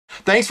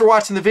Thanks for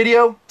watching the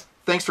video.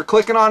 Thanks for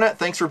clicking on it.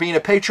 Thanks for being a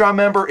Patreon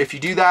member. If you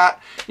do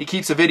that, it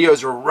keeps the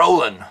videos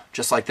rolling,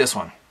 just like this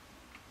one.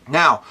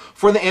 Now,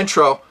 for the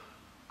intro,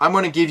 I'm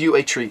going to give you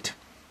a treat.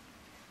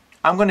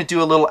 I'm going to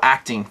do a little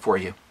acting for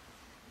you.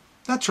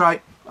 That's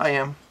right, I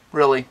am,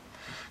 really.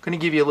 I'm going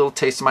to give you a little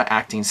taste of my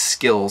acting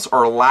skills,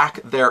 or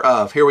lack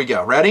thereof. Here we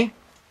go. Ready?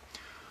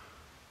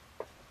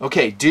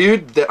 Okay,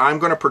 dude that I'm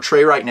going to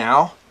portray right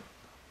now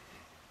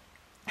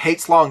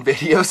hates long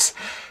videos,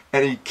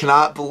 and he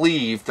cannot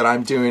believe that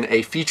I'm doing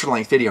a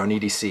feature-length video on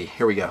EDC.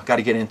 Here we go. Got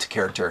to get into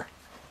character.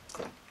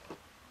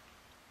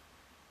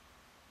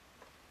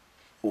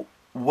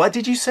 What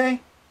did you say?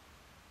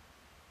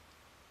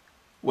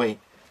 Wait,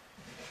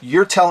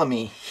 you're telling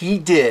me he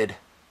did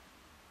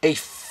a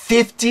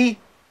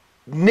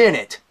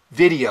 50-minute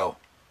video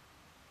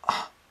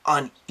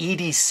on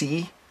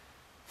EDC?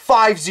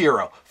 50.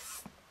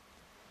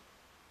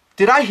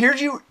 Did I hear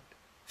you?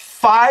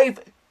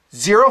 50?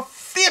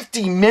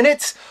 50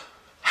 minutes?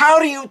 How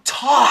do you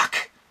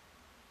talk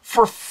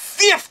for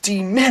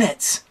 50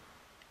 minutes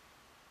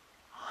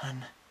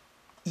on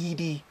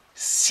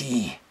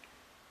EDC?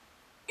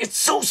 It's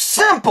so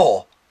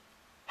simple.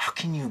 How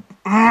can you...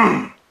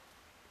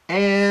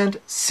 And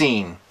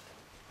scene.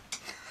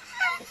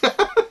 Do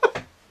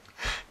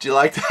you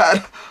like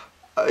that?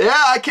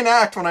 Yeah, I can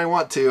act when I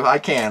want to. I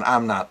can.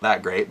 I'm not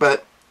that great,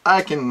 but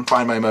I can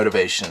find my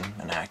motivation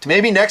and act.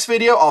 Maybe next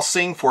video I'll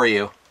sing for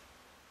you.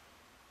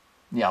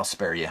 Yeah, I'll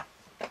spare you.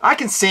 I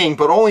can sing,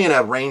 but only in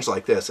a range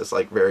like this. It's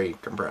like very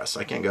compressed.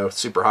 I can't go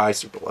super high,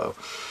 super low.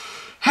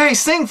 Hey,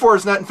 sing for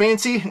us,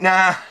 Nutnfancy.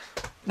 Nah,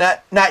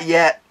 not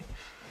yet.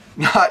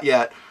 Not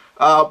yet.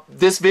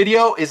 This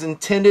video is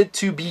intended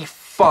to be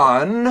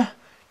fun.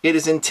 It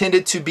is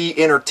intended to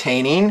be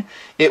entertaining.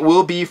 It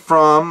will be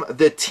from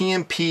the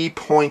TMP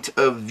point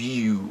of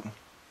view.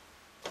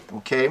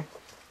 Okay?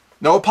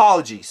 No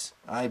apologies.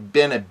 I've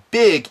been a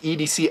big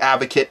EDC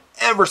advocate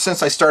ever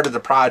since I started the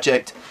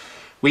project.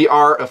 We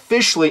are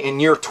officially in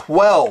year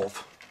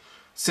 12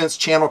 since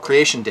channel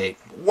creation date.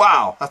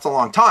 Wow, that's a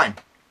long time.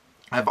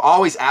 I've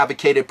always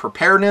advocated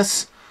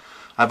preparedness.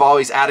 I've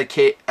always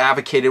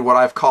advocated what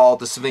I've called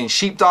the civilian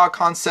sheepdog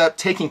concept,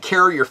 taking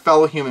care of your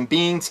fellow human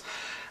beings.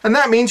 And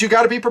that means you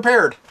got to be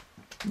prepared.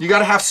 You got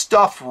to have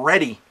stuff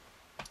ready.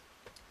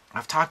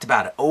 I've talked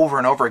about it over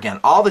and over again.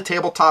 All the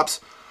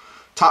tabletops,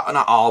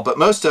 not all, but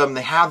most of them,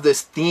 they have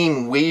this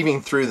theme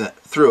weaving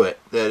through it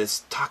that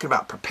is talking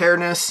about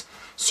preparedness,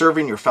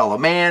 serving your fellow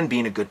man,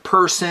 being a good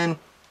person.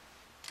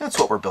 That's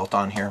what we're built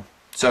on here.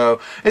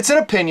 So it's an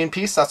opinion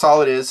piece. That's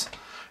all it is.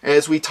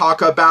 As we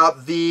talk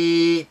about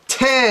the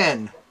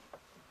 10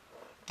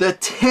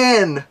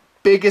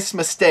 biggest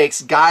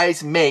mistakes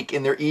guys make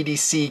in their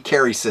EDC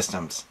carry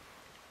systems.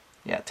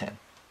 Yeah, 10.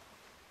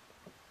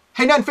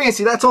 Hey,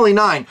 Nutnfancy, that's only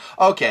 9.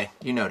 Okay,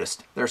 you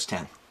noticed. There's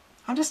 10.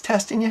 I'm just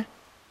testing you.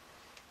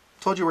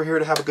 Told you we're here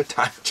to have a good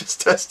time.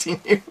 Just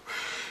testing you.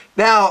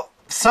 Now,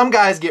 some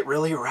guys get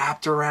really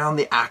wrapped around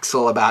the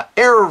axle about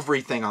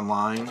everything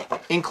online,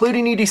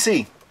 including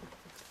EDC.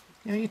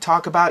 You know, you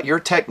talk about your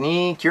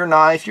technique, your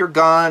knife, your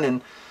gun,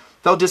 and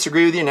they'll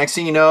disagree with you. Next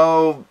thing you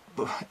know,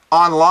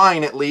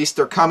 online at least,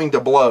 they're coming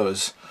to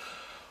blows.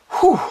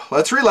 Whew,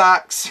 let's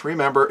relax.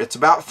 Remember, it's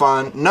about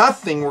fun.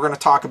 Nothing we're going to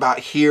talk about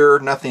here,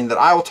 nothing that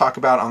I will talk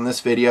about on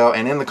this video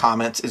and in the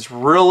comments is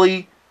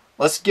really,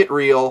 let's get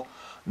real,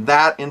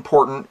 that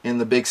important in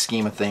the big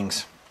scheme of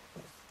things.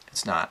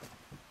 It's not.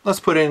 Let's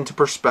put it into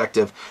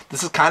perspective.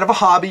 This is kind of a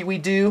hobby we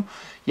do.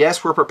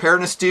 Yes, we're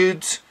preparedness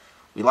dudes.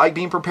 We like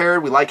being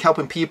prepared. We like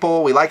helping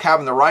people. We like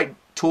having the right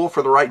tool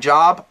for the right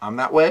job. I'm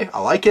that way. I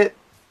like it.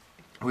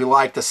 We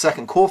like the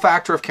second cool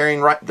factor of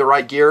carrying the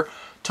right gear.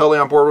 Totally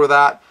on board with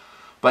that.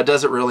 But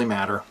does it really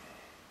matter?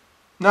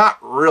 Not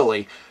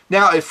really.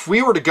 Now, if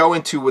we were to go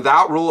into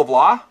without rule of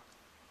law,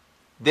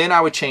 then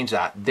I would change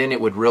that. Then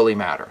it would really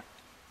matter.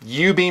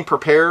 You being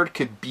prepared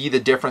could be the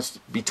difference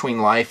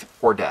between life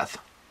or death.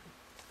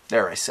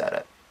 There, I said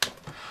it.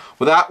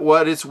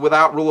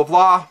 Without rule of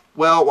law,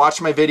 well, watch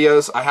my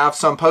videos. I have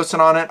some posted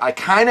on it. I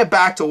kind of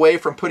backed away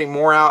from putting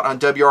more out on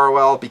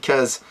WROL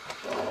because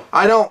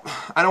I don't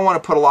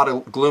want to put a lot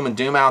of gloom and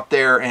doom out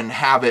there and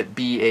have it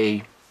be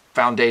a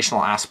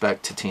foundational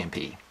aspect to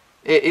TMP.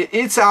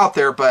 It's out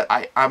there, but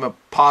I'm a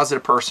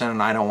positive person,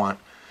 and I don't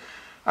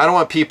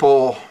want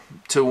people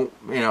to,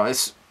 you know,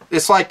 it's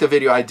like the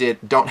video I did,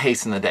 don't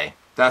hasten the day.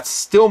 That's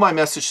still my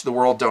message to the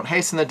world. Don't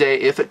hasten the day.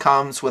 If it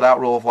comes without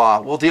rule of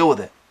law, we'll deal with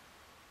it.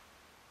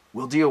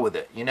 We'll deal with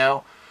it, you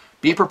know.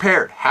 Be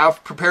prepared.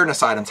 Have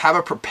preparedness items. Have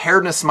a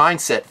preparedness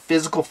mindset,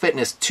 physical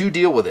fitness to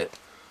deal with it.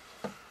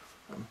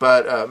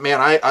 But,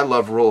 man, I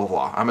love rule of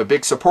law. I'm a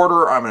big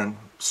supporter. I'm a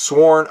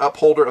sworn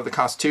upholder of the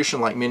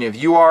Constitution like many of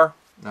you are.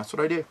 And that's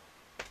what I do.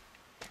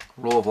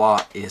 Rule of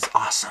law is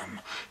awesome.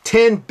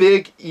 10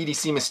 big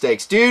EDC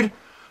mistakes. Dude,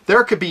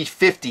 there could be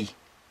 50.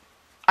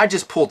 I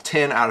just pulled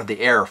 10 out of the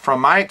air from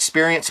my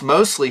experience,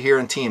 mostly here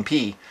in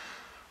TMP,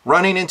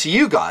 running into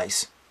you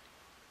guys.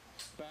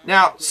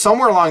 Now,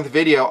 somewhere along the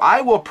video,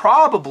 I will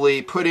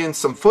probably put in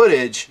some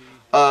footage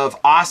of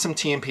awesome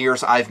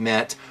TMPers I've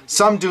met,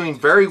 some doing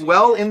very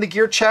well in the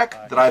gear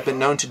check that I've been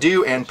known to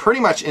do and pretty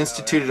much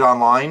instituted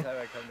online,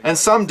 and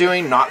some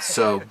doing not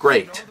so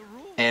great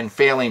and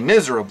failing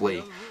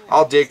miserably.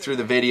 I'll dig through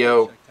the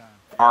video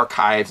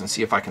archives and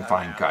see if I can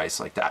find guys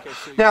like that.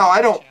 Now,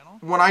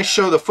 when I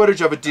show the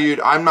footage of a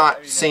dude, I'm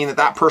not saying that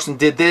that person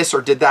did this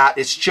or did that.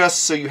 It's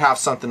just so you have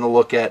something to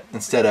look at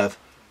instead of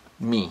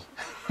me.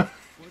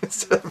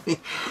 Instead of me.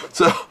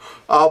 So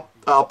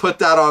I'll put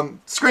that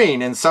on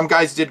screen, and some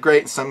guys did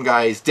great and some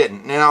guys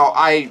didn't. Now,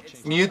 I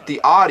mute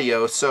the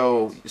audio,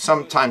 so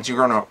sometimes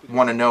you're going to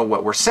want to know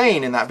what we're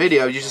saying in that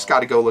video. You just got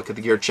to go look at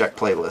the gear check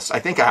playlist. I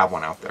think I have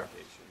one out there.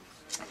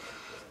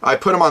 I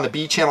put them on the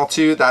B channel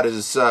too. That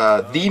is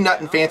the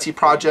Nutnfancy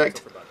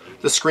project.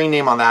 The screen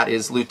name on that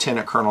is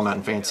Lieutenant Colonel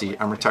Nutnfancy.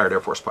 I'm retired Air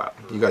Force pilot.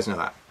 You guys know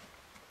that.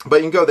 But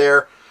you can go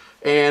there,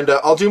 and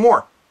I'll do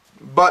more.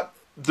 But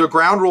the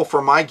ground rule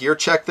for my gear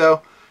check,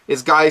 though,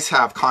 is guys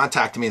have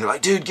contacted me. They're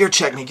like, dude, gear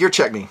check me, gear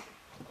check me.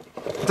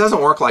 It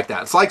doesn't work like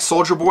that. It's like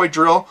Soldier Boy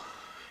drill.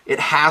 It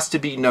has to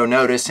be no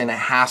notice, and it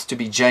has to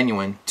be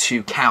genuine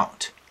to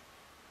count.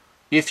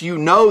 If you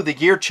know the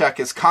gear check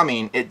is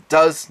coming, it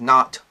does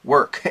not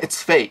work.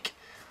 It's fake.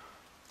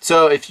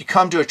 So if you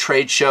come to a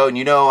trade show and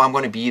you know I'm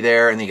going to be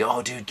there and they go,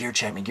 oh dude, gear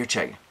check me, gear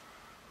check me.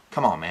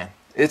 Come on, man.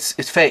 It's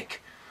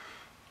fake.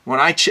 When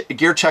I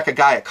gear check a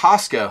guy at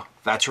Costco,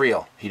 that's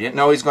real. He didn't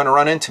know he's going to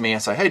run into me. I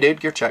say, hey dude,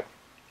 gear check.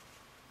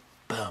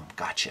 Boom,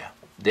 gotcha.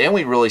 Then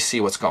we really see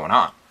what's going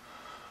on.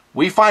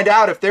 We find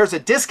out if there's a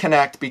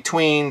disconnect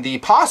between the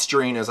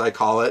posturing, as I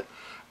call it,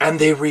 and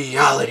the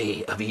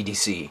reality of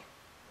EDC.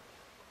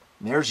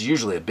 There's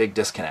usually a big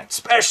disconnect,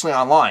 especially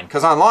online.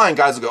 Because online,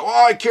 guys will go,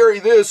 oh, I carry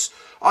this.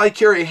 I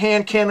carry a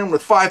hand cannon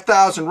with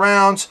 5,000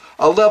 rounds,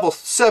 a level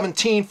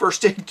 17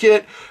 first aid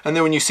kit. And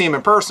then when you see them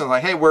in person,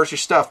 like, hey, where's your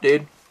stuff,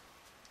 dude?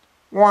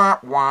 Wah,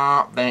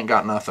 wah, they ain't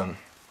got nothing.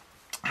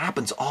 It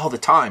happens all the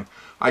time.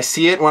 I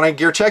see it when I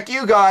gear check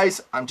you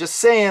guys. I'm just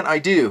saying I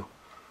do.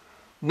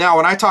 Now,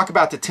 when I talk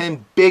about the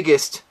 10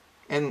 biggest,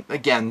 and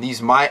again,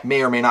 these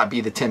may or may not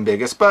be the 10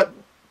 biggest, but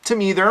to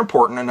me, they're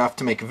important enough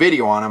to make a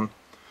video on them.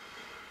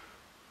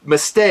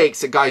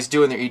 Mistakes that guys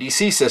do in their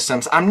EDC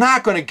systems, I'm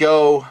not going to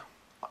go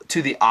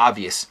to the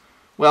obvious.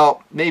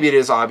 Well, maybe it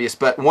is obvious,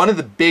 but one of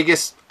the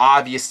biggest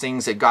obvious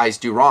things that guys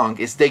do wrong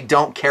is they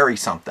don't carry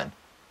something.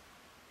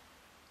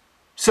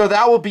 So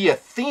that will be a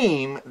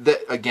theme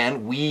that,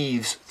 again,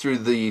 weaves through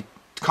the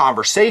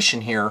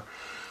conversation here,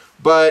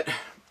 but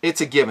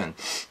it's a given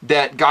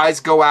that guys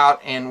go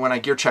out and when I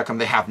gear check them,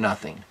 they have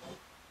nothing.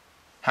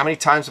 How many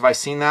times have I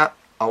seen that?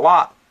 A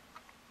lot.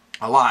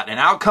 A lot. And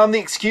out come the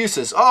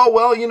excuses. Oh,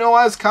 well, you know,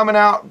 I was coming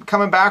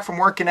back from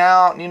working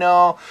out, you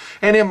know,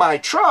 and in my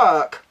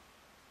truck,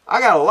 I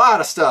got a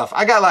lot of stuff.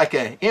 I got like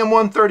a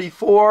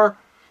M134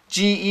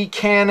 GE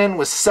cannon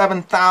with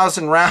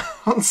 7,000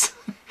 rounds.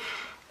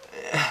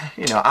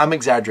 You know, I'm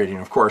exaggerating,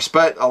 of course,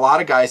 but a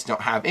lot of guys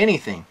don't have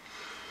anything.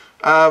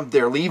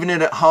 They're leaving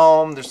it at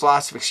home. There's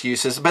lots of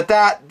excuses, but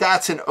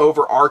that's an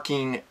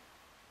overarching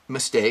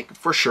mistake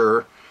for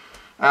sure.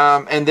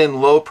 And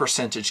then low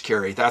percentage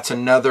carry. That's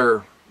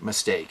another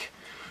mistake.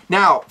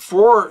 Now,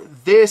 for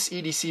this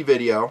EDC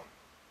video,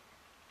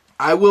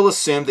 I will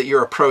assume that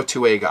you're a Pro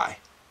 2A guy.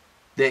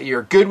 That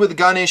you're good with the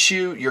gun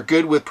issue, you're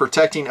good with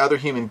protecting other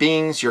human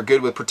beings, you're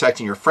good with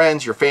protecting your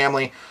friends, your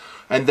family,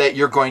 and that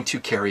you're going to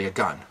carry a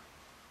gun.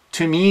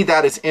 To me,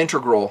 that is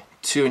integral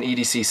to an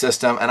EDC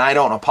system, and I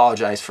don't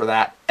apologize for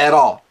that at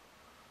all.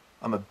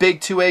 I'm a big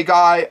 2A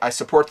guy. I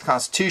support the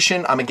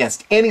Constitution. I'm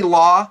against any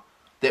law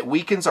that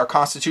weakens our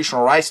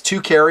constitutional rights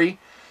to carry,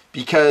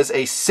 because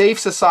a safe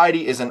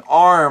society is an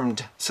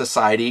armed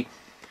society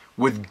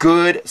with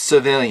good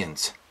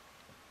civilians.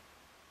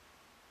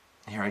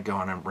 Here I go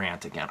on a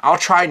rant again. I'll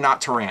try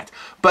not to rant.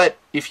 But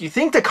if you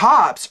think the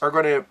cops are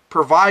going to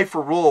provide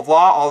for rule of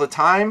law all the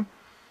time,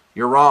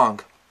 you're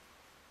wrong.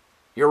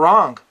 You're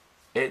wrong.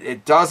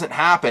 It doesn't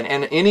happen.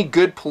 And any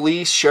good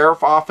police,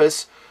 sheriff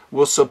office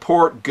will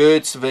support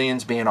good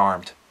civilians being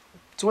armed.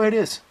 That's the way it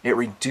is. It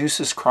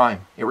reduces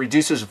crime. It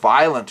reduces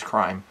violent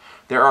crime.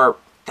 There are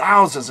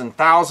thousands and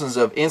thousands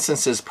of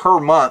instances per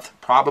month,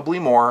 probably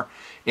more,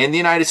 in the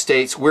United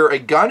States where a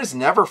gun is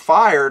never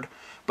fired,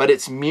 but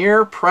its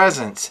mere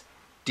presence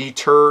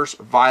deters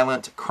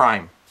violent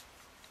crime.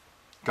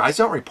 Guys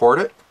don't report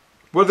it.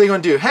 What are they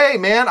going to do? Hey,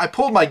 man, I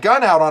pulled my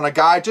gun out on a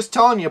guy. Just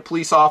telling you,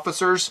 police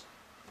officers.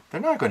 They're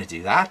not going to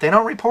do that. They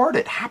don't report it.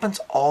 It happens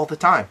all the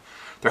time.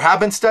 There have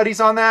been studies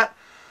on that,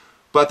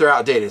 but they're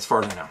outdated as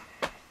far as I know.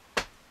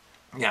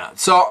 Yeah,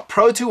 so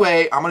Pro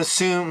 2A,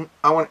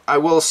 I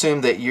will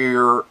assume that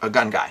you're a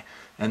gun guy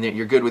and that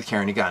you're good with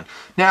carrying a gun.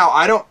 Now,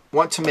 I don't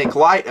want to make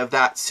light of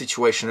that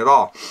situation at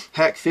all.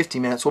 Heck, 50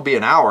 minutes will be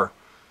an hour.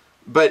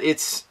 But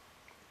it's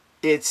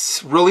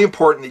really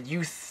important that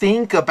you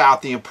think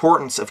about the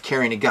importance of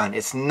carrying a gun.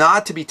 It's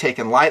not to be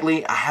taken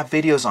lightly. I have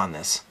videos on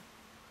this.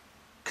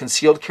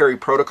 Concealed carry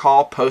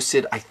protocol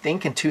posted, I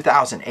think, in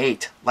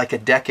 2008, like a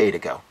decade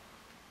ago.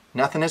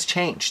 Nothing has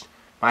changed.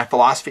 My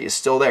philosophy is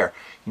still there.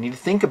 You need to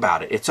think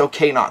about it. It's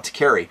okay not to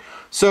carry.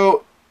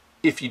 So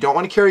if you don't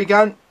want to carry a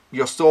gun,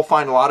 you'll still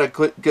find a lot of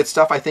good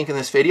stuff, I think, in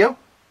this video.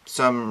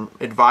 Some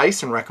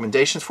advice and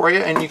recommendations for you,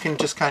 and you can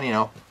just kind of, you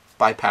know,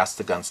 bypass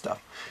the gun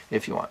stuff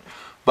if you want.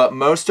 But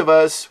most of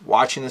us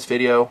watching this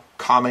video,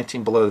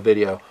 commenting below the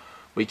video,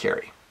 we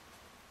carry.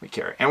 We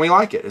carry. And we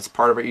like it. It's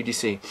part of our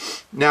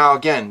EDC. Now,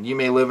 again, you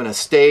may live in a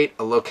state,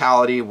 a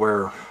locality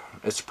where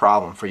it's a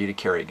problem for you to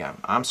carry a gun.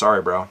 I'm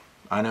sorry, bro.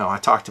 I know. I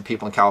talk to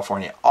people in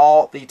California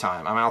all the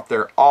time. I'm out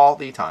there all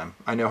the time.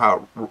 I know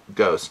how it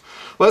goes.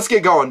 Let's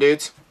get going,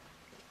 dudes.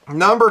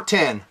 Number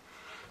 10.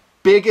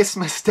 Biggest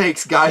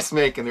mistakes guys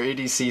make in their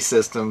EDC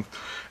system.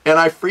 And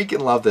I freaking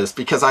love this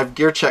because I've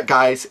gear checked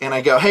guys and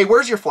I go, hey,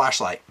 where's your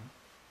flashlight?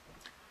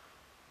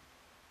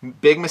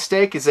 Big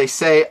mistake is they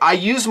say, I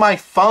use my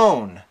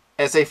phone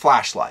as a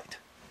flashlight.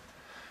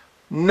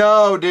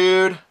 No,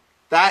 dude.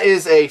 That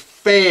is a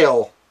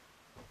fail.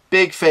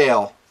 Big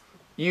fail.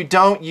 You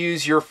don't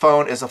use your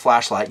phone as a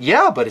flashlight.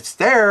 Yeah, but it's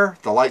there.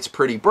 The light's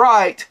pretty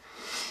bright.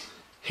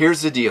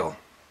 Here's the deal.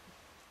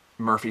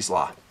 Murphy's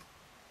Law.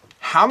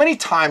 How many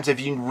times have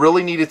you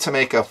really needed to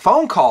make a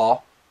phone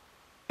call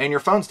and your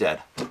phone's dead?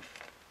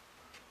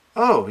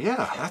 Oh,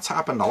 yeah, that's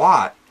happened a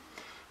lot.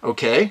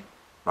 Okay,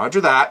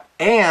 roger that.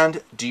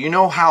 And do you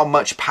know how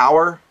much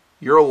power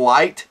your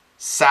light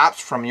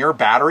saps from your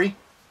battery?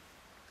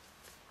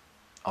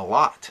 A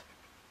lot.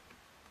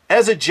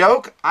 As a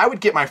joke, I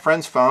would get my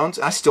friends' phones.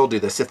 I still do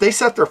this. If they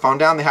set their phone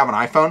down, they have an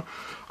iPhone,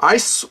 I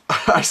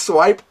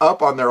swipe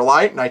up on their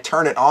light and I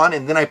turn it on,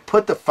 and then I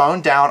put the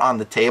phone down on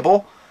the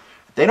table.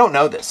 They don't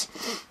know this.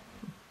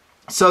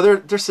 So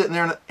they're sitting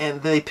there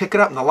and they pick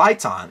it up and the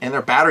light's on and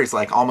their battery's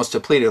like almost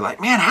depleted.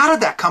 Like, man, how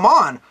did that come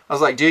on? I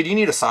was like, dude, you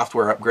need a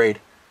software upgrade.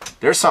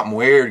 There's something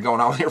weird going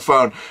on with your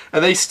phone.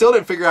 And they still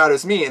didn't figure out it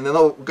was me. And then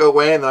they'll go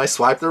away and then I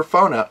swipe their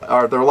phone up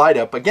or their light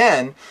up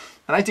again.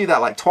 And I do that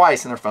like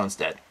twice and their phone's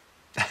dead.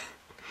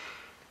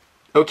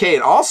 Okay,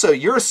 and also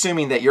you're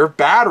assuming that your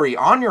battery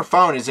on your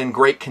phone is in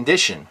great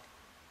condition.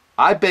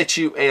 I bet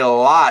you a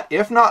lot,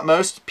 if not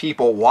most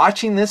people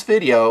watching this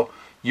video,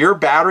 your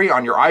battery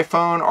on your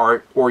iPhone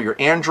or your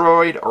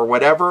Android or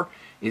whatever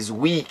is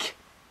weak.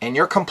 And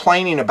you're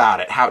complaining about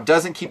it, how it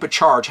doesn't keep a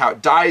charge, how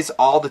it dies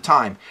all the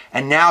time.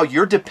 And now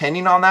you're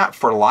depending on that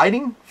for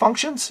lighting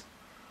functions?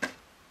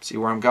 See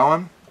where I'm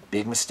going?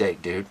 Big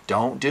mistake, dude.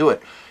 Don't do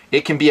it.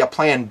 It can be a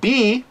plan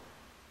B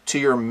to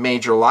your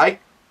major light.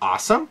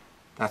 Awesome.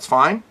 That's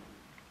fine.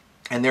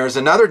 And there's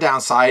another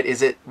downside,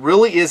 is it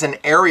really is an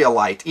area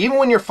light. Even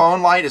when your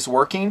phone light is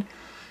working,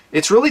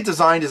 it's really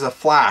designed as a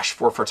flash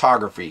for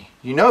photography.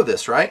 You know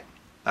this, right?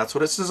 That's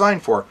what it's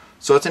designed for.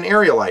 So it's an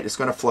area light. It's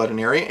going to flood an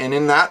area, and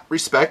in that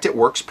respect, it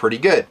works pretty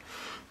good.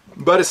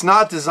 But it's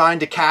not designed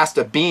to cast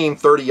a beam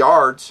 30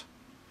 yards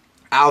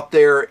out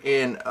there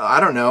in, I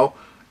don't know,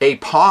 a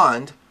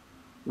pond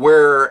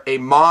where a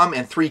mom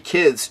and 3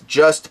 kids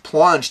just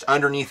plunged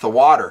underneath the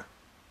water.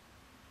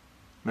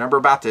 Remember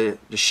about the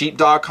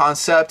sheepdog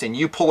concept, and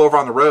you pull over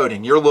on the road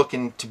and you're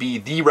looking to be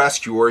the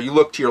rescuer. You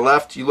look to your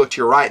left, you look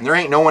to your right, and there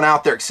ain't no one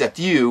out there except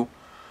you.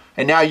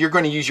 And now you're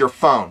going to use your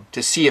phone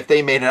to see if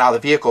they made it out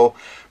of the vehicle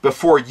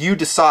before you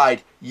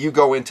decide you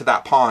go into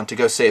that pond to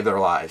go save their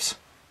lives.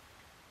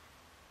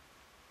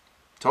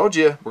 Told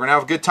you, we're going to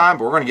have a good time,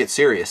 but we're going to get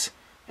serious.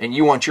 And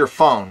you want your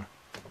phone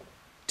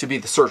to be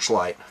the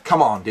searchlight.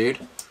 Come on,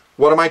 dude.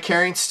 What am I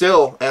carrying?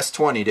 Still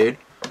S20, dude.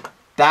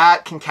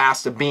 That can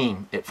cast a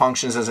beam. It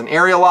functions as an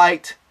area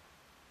light,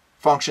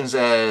 functions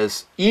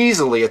as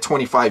easily a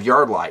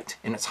 25-yard light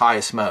in its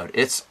highest mode.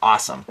 It's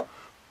awesome. A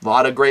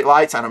lot of great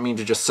lights. I don't mean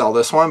to just sell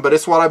this one, but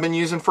it's what I've been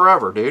using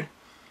forever, dude.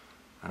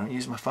 I don't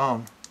use my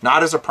phone.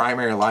 Not as a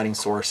primary lighting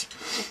source.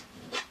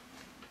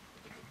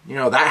 You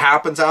know, that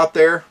happens out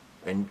there,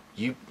 and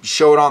you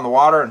show it on the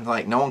water, and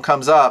like no one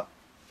comes up.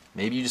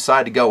 Maybe you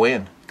decide to go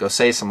in, go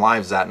save some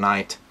lives that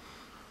night.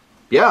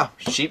 Yeah,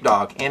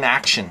 sheepdog in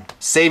action,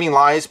 saving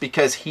lives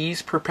because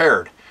he's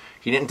prepared.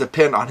 He didn't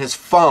depend on his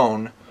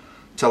phone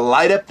to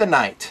light up the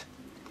night.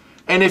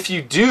 And if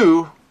you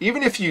do,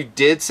 even if you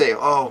did say,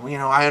 oh, you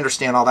know, I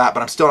understand all that,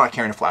 but I'm still not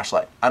carrying a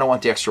flashlight. I don't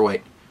want the extra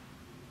weight.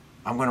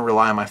 I'm going to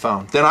rely on my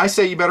phone. Then I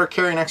say you better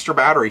carry an extra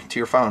battery to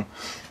your phone.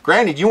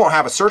 Granted, you won't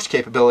have a search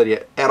capability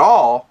at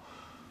all,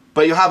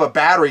 but you'll have a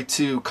battery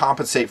to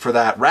compensate for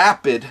that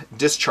rapid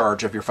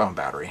discharge of your phone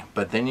battery.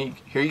 But then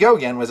here you go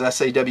again with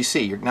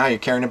SAWC. Now you're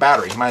carrying a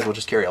battery. You might as well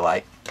just carry a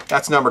light.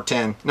 That's number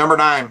 10. Number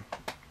 9.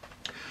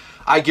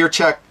 I gear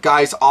check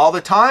guys all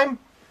the time.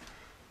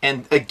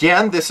 And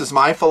again, this is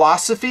my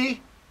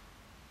philosophy.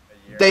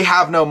 They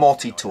have no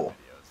multi-tool.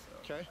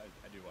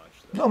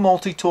 No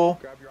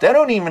multi-tool. They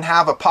don't even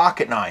have a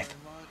pocket knife.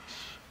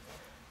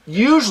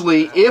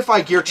 Usually, if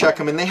I gear check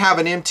them and they have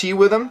an MT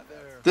with them,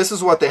 this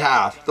is what they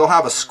have. They'll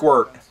have a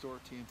squirt.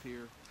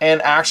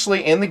 And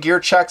actually, in the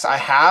gear checks, I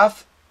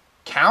have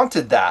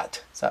counted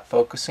that. Is that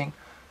focusing?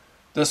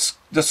 The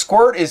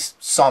squirt is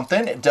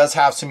something. It does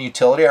have some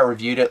utility. I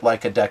reviewed it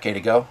like a decade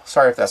ago.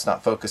 Sorry if that's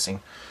not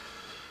focusing.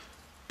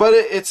 But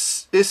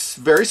it's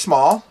very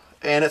small,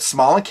 and it's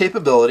small in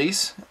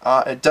capabilities.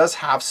 It does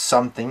have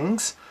some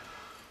things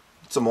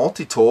It's a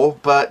multi-tool,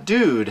 but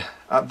dude,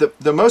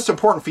 the most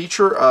important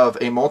feature of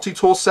a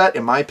multi-tool set,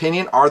 in my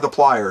opinion, are the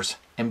pliers.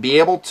 And be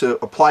able to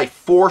apply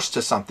force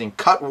to something,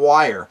 cut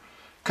wire,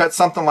 cut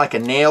something like a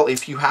nail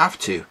if you have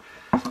to.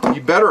 You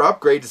better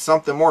upgrade to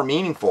something more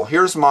meaningful.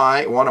 Here's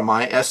one of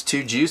my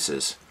S2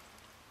 juices.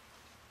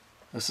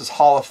 This is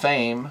Hall of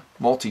Fame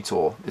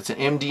multi-tool. It's an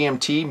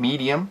MDMT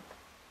medium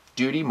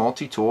duty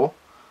multi-tool.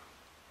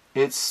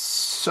 It's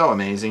so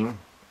amazing.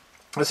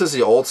 This is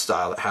the old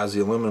style that has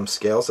the aluminum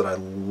scales that I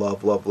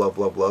love, love, love,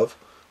 love, love.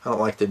 I don't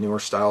like the newer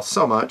style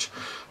so much.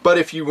 But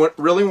if you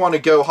really want to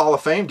go Hall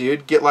of Fame,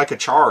 dude, get like a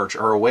charge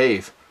or a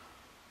wave.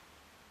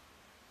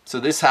 So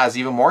this has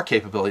even more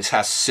capabilities. It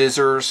has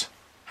scissors,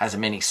 has a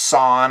mini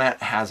saw on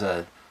it, has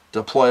a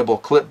deployable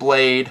clip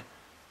blade,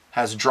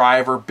 has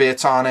driver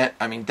bits on it.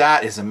 I mean,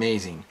 that is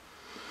amazing.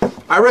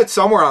 I read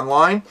somewhere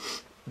online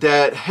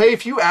that, hey,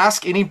 if you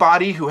ask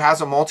anybody who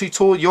has a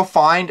multi-tool, you'll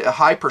find a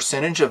high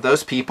percentage of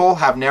those people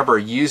have never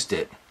used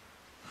it.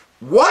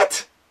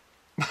 What?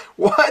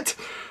 What?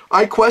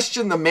 I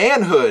question the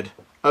manhood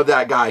of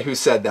that guy who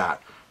said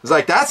that. It's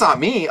like, that's not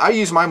me. I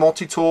use my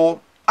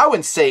multi-tool, I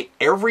wouldn't say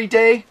every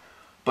day,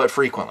 but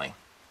frequently.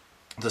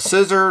 The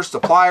scissors, the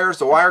pliers,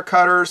 the wire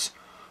cutters.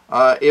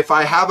 If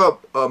I have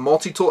a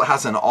multi-tool that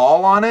has an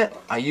awl on it,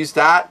 I use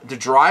that. The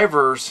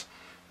drivers,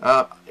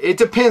 it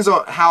depends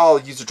on how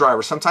I'll use the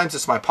driver. Sometimes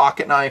it's my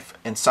pocket knife,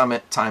 and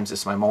sometimes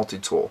it's my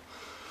multi-tool.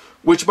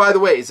 Which, by the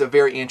way, is a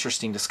very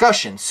interesting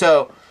discussion.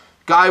 So,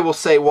 guy will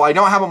say, well, I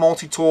don't have a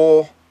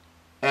multi-tool,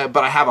 but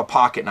I have a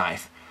pocket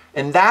knife.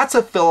 And that's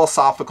a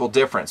philosophical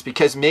difference,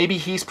 because maybe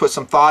he's put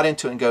some thought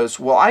into it and goes,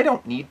 well, I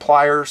don't need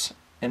pliers.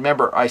 And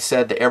remember, I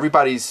said that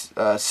everybody's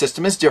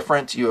system is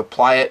different. You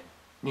apply it,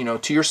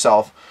 to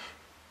yourself.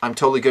 I'm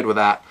totally good with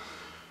that.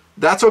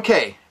 That's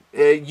okay.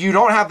 You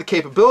don't have the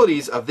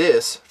capabilities of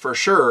this for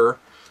sure,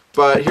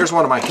 but here's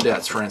one of my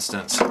cadets, for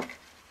instance.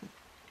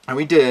 And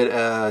we did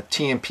a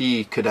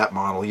TMP cadet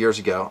model years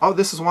ago. Oh,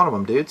 this is one of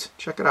them, dudes.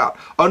 Check it out.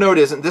 Oh, no, it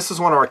isn't. This is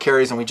one of our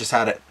carries, and we just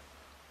had it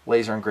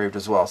laser engraved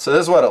as well. So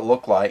this is what it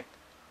looked like.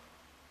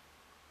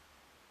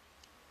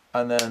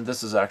 And then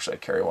this is actually a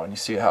carry one. You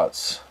see how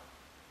it's...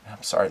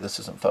 I'm sorry, this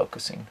isn't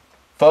focusing.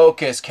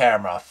 Focus,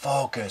 camera.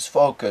 Focus,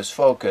 focus,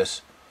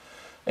 focus.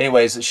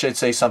 Anyways, it should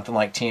say something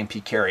like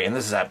TMP carry. And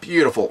this is that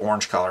beautiful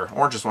orange color.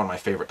 Orange is one of my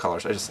favorite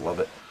colors. I just love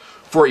it.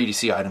 For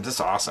EDC items, it's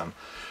awesome.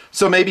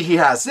 So maybe he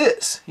has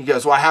this. He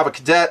goes, well, I have a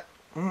cadet.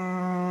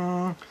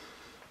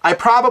 I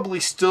probably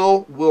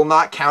still will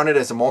not count it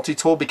as a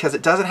multi-tool because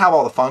it doesn't have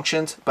all the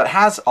functions, but it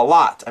has a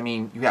lot. I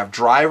mean, you have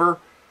driver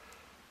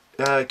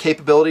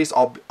capabilities,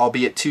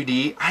 albeit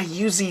 2D. I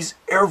use these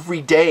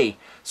every day.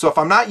 So if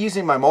I'm not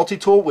using my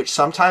multi-tool, which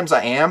sometimes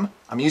I am,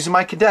 I'm using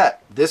my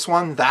cadet. This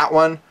one, that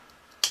one.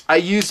 I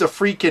use a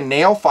freaking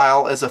nail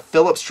file as a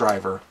Phillips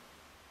driver.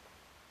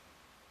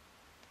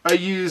 I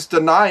use the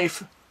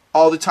knife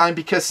all the time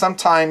because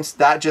sometimes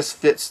that just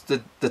fits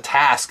the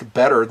task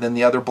better than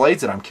the other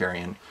blades that I'm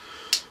carrying.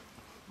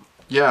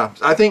 Yeah,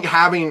 I think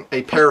having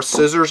a pair of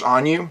scissors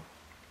on you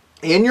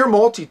in your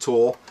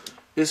multi-tool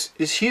is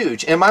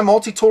huge. In my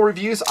multi-tool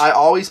reviews, I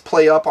always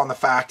play up on the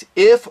fact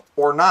if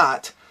or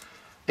not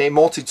a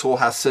multi-tool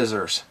has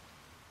scissors.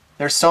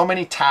 There's so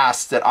many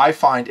tasks that I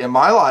find in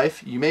my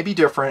life, you may be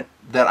different,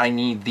 that I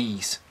need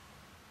these.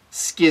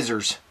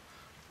 Skizzers.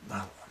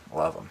 I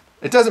love them.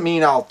 It doesn't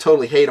mean I'll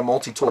totally hate a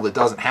multi-tool that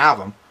doesn't have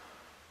them.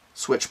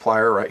 Switch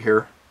plier right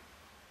here.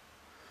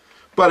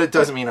 But it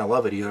doesn't mean I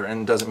love it either,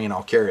 and it doesn't mean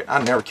I'll carry it.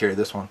 I never carry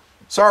this one.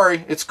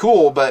 Sorry, it's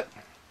cool, but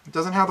it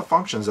doesn't have the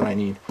functions that I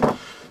need.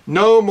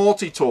 No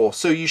multi-tool.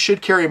 So you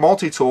should carry a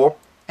multi-tool,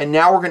 and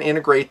now we're going to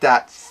integrate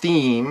that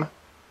theme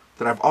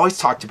that I've always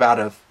talked about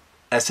of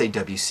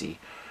SAWC.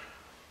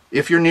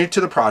 If you're new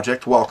to the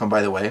project, welcome,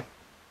 by the way.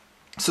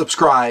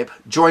 Subscribe,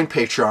 join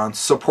Patreon,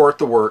 support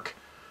the work.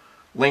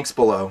 Links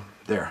below.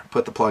 There,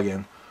 put the plug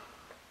in.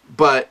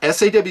 But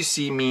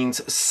SAWC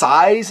means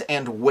size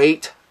and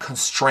weight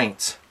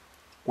constraints,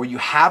 where you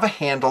have a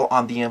handle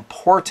on the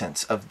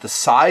importance of the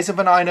size of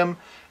an item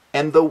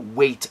and the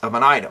weight of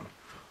an item.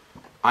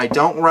 I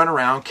don't run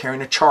around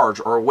carrying a charge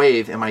or a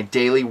wave in my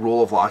daily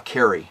rule of law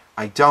carry.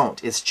 I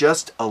don't. It's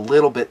just a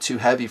little bit too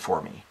heavy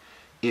for me.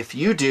 If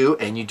you do,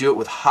 and you do it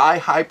with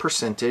high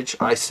percentage,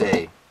 I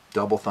say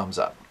double thumbs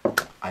up.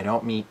 I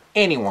don't meet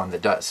anyone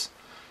that does.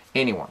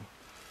 Anyone.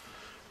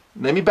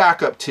 Let me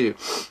back up too.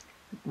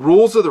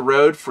 Rules of the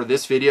road for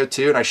this video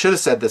too, and I should have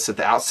said this at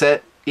the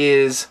outset,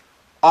 is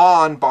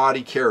on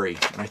body carry.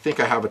 And I think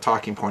I have a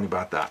talking point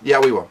about that. Yeah,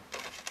 we will.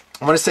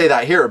 I'm going to say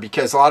that here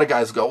because a lot of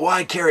guys go, well,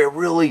 I carry a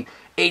really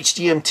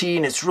HDMT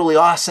and it's really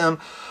awesome,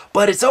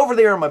 but it's over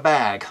there in my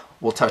bag.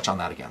 We'll touch on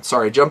that again.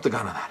 Sorry, I jumped the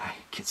gun on that. I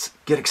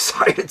get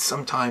excited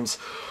sometimes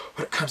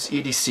when it comes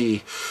to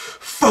EDC.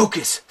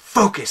 Focus,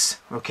 focus.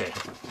 Okay,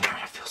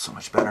 I feel so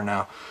much better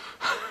now.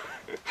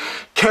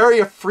 Carry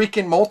a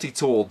freaking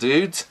multi-tool,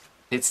 dudes.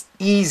 It's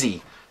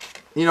easy.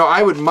 You know,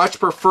 I would much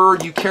prefer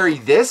you carry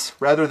this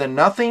rather than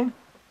nothing,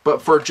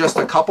 but for just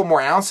a couple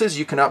more ounces,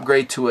 you can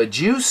upgrade to a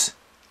juice.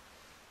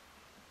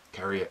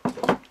 Carry it.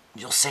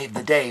 You'll save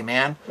the day,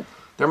 man.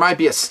 There might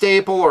be a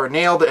staple or a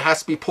nail that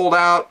has to be pulled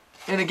out.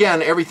 And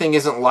again, everything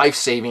isn't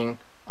life-saving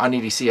on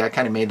EDC. I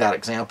kind of made that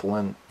example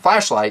in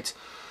flashlights,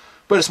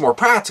 but it's more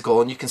practical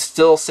and you can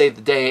still save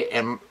the day.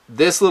 And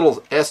this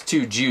little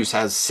S2 juice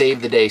has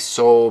saved the day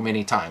so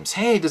many times.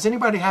 Hey, does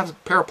anybody have a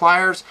pair of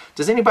pliers?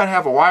 Does anybody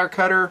have a wire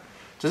cutter?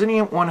 Does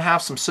anyone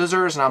have some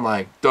scissors? And I'm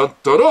like, dun,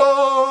 dun,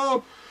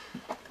 dun.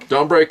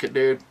 Don't break it,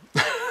 dude.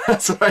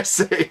 That's what I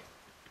say.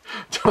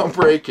 Don't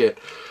break it.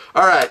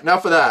 All right,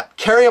 enough of that.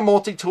 Carry a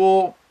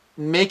multi-tool.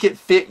 Make it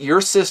fit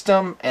your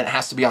system, and it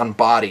has to be on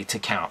body to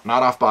count,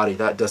 not off body.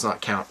 That does not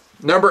count.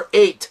 Number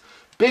 8,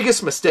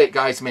 biggest mistake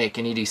guys make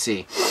in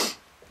EDC.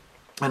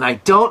 And I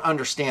don't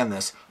understand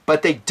this,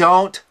 but they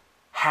don't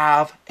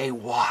have a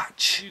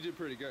watch. You did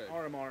pretty good.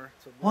 RMR.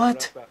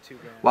 What?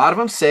 A lot of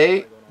them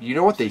say, you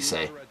know what they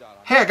say.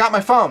 Hey, I got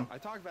my phone.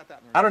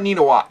 I don't need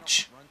a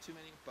watch.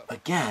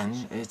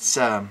 Again,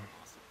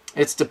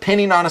 it's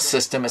depending on a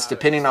system. It's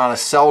depending on a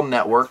cell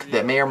network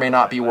that may or may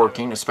not be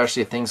working,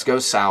 especially if things go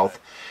south.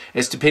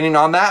 It's depending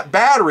on that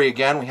battery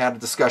again. We had a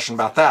discussion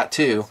about that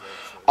too.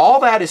 All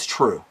that is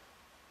true.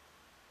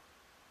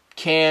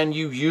 Can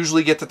you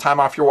usually get the time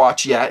off your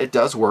watch? Yeah, it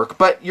does work.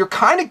 But you're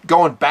kind of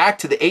going back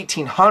to the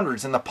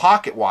 1800s and the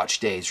pocket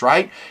watch days,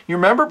 right? You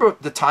remember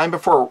the time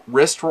before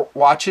wrist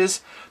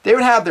watches? They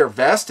would have their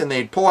vest and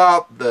they'd pull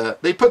out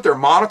they put their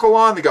monocle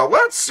on. They go,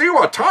 let's see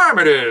what time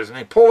it is. And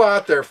they pull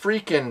out their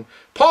freaking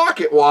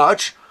pocket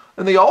watch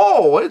and they go,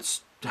 oh,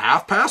 it's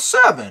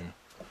 7:30.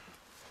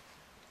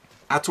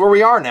 That's where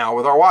we are now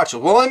with our watches.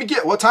 Well, let me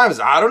get, what time is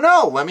it? I don't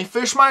know. Let me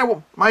fish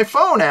my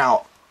phone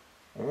out.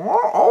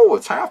 Oh,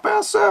 it's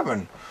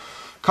 7:30.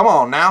 Come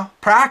on now.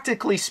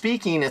 Practically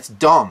speaking, it's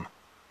dumb.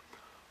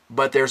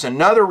 But there's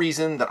another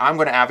reason that I'm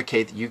going to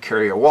advocate that you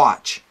carry a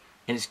watch.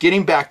 And it's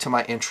getting back to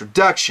my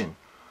introduction.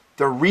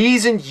 The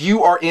reason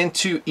you are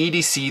into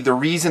EDC, the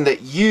reason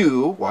that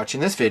you,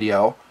 watching this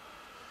video,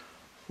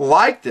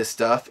 like this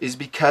stuff is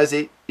because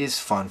it is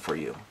fun for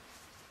you.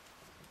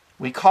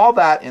 We call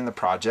that in the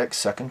project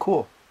second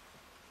cool.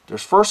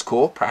 There's first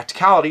cool,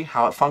 practicality,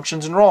 how it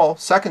functions and roll.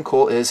 Second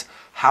cool is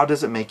how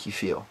does it make you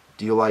feel?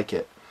 Do you like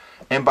it?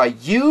 And by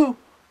you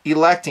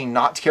electing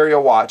not to carry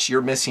a watch,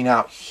 you're missing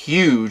out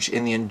huge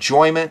in the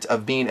enjoyment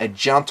of being a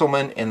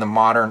gentleman in the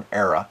modern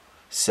era,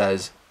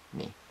 says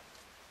me.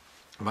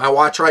 My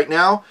watch right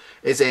now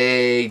is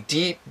a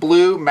deep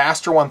blue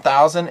Master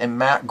 1000 in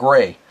matte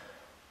gray.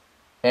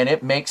 And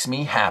it makes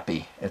me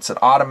happy. It's an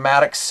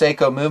automatic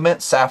Seiko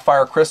movement,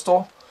 sapphire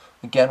crystal.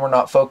 Again, we're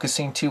not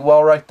focusing too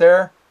well right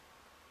there.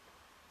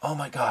 Oh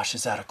my gosh,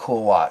 is that a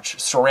cool watch?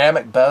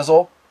 Ceramic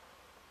bezel,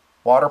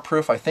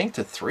 waterproof, I think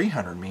to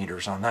 300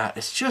 meters on that.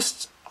 It's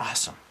just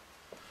awesome.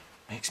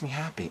 Makes me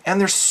happy. And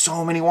there's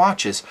so many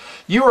watches.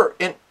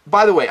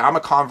 By the way, I'm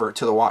a convert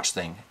to the watch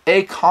thing.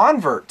 A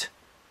convert.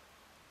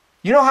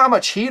 You know how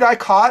much heat I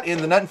caught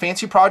in the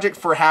Nutnfancy project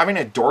for having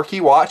a dorky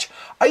watch?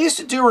 I used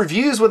to do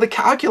reviews with a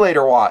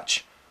calculator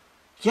watch.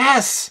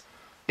 Yes.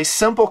 A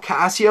simple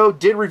Casio,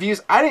 did reviews.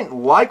 I didn't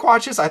like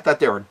watches. I thought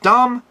they were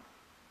dumb.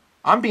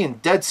 I'm being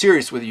dead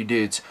serious with you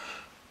dudes.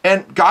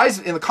 And guys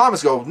in the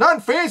comments go,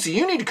 Nutnfancy,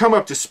 you need to come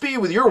up to speed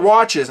with your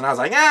watches. And I was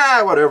like,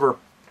 whatever.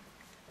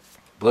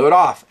 Blew it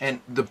off.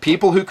 And the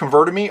people who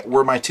converted me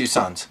were my 2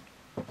 sons.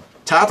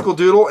 Tactical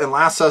Doodle and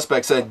Last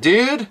Suspect said,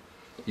 dude,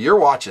 your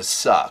watches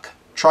suck.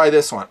 Try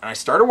this one. And I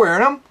started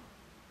wearing them.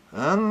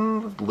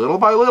 And little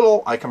by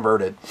little, I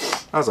converted.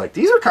 I was like,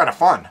 these are kind of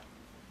fun.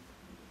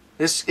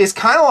 It's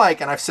kind of like,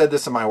 and I've said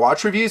this in my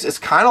watch reviews, it's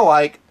kind of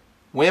like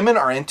women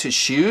are into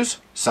shoes.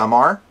 Some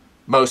are.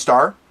 Most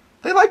are.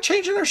 They like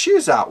changing their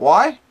shoes out.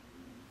 Why?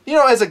 You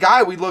know, as a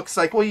guy, we look, it's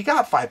like, well, you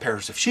got 5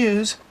 pairs of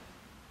shoes.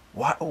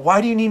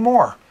 Why do you need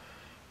more?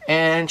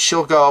 And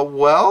she'll go,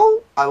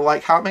 well, I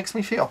like how it makes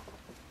me feel.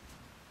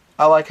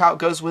 I like how it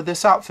goes with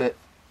this outfit.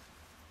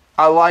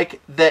 I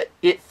like that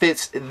it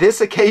fits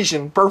this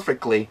occasion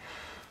perfectly.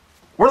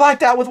 We're like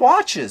that with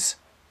watches.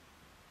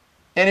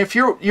 And if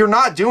you're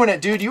not doing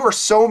it, dude, you are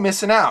so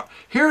missing out.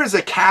 Here is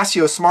a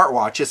Casio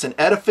smartwatch. It's an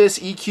Edifice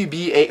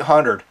EQB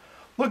 800.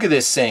 Look at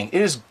this thing.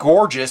 It is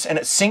gorgeous, and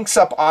it syncs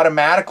up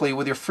automatically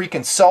with your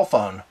freaking cell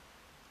phone.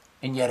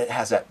 And yet it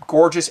has that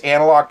gorgeous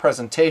analog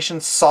presentation,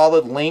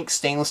 solid link,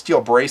 stainless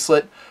steel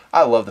bracelet.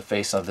 I love the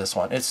face of this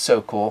one. It's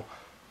so cool.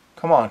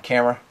 Come on,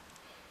 camera.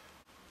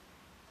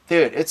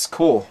 Dude, it's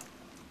cool.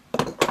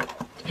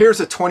 Here's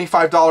a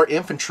 $25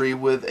 infantry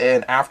with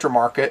an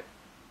aftermarket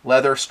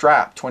leather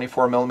strap,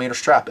 24mm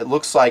strap. It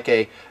looks like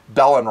a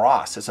Bell &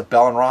 Ross. It's a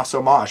Bell & Ross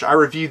homage. I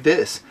reviewed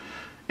this.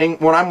 And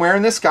when I'm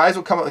wearing this, guys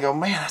will come up and go,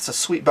 man, that's a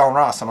sweet Bell &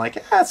 Ross. I'm like,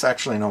 yeah, it's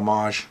actually an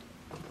homage.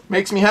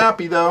 Makes me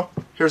happy, though.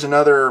 Here's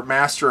another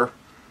Master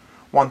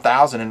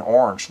 1000 in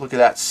orange. Look at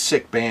that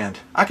sick band.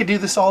 I could do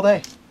this all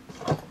day.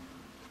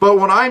 But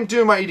when I'm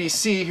doing my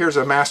EDC, here's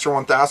a Master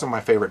 1000,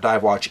 my favorite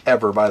dive watch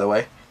ever, by the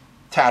way.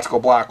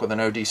 Tactical black with an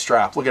OD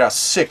strap. Look at how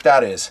sick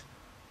that is.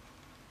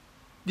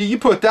 You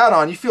put that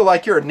on, you feel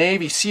like you're a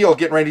Navy SEAL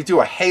getting ready to do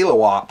a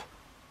halo op.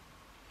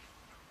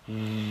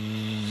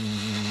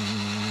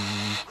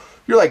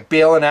 You're like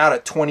bailing out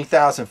at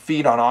 20,000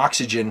 feet on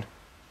oxygen.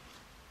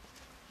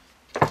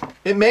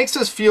 it makes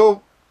us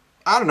feel,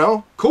 I don't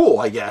know, cool,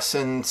 I guess.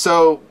 And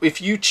so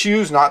if you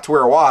choose not to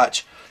wear a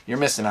watch, you're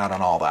missing out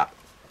on all that.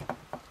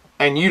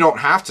 And you don't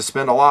have to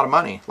spend a lot of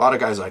money. A lot of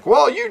guys are like,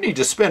 well, you need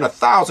to spend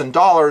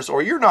 $1,000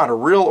 or you're not a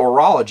real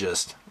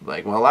horologist.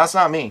 Like, well, that's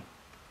not me.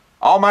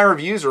 All my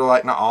reviews are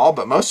like, not all,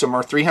 but most of them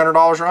are $300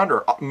 or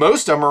under.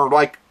 Most of them are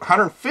like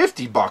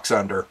 $150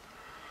 under.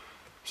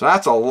 So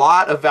that's a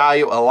lot of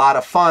value, a lot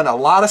of fun, a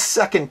lot of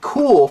second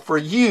cool for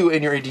you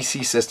in your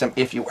EDC system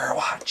if you wear a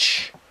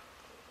watch.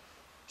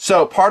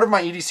 So part of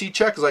my EDC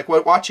check is like,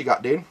 what watch you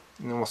got, dude?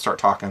 And then we'll start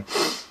talking.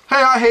 Hey,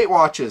 I hate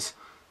watches.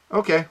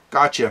 Okay,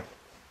 gotcha.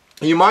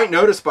 You might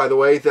notice, by the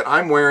way, that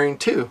I'm wearing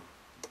two.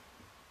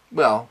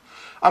 Well,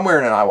 I'm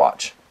wearing an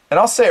iWatch. And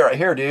I'll say it right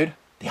here, dude.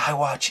 The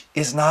iWatch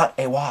is not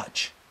a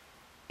watch.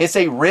 It's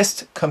a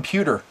wrist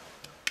computer.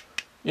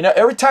 You know,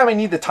 every time I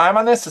need the time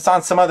on this, it's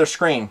on some other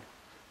screen.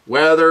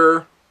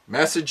 Weather,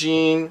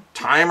 messaging,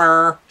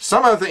 timer,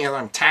 some other thing.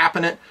 I'm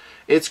tapping it.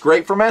 It's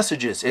great for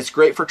messages. It's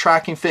great for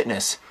tracking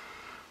fitness.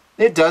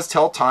 It does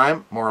tell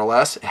time, more or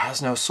less. It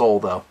has no soul,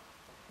 though.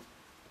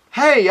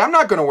 Hey, I'm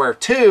not going to wear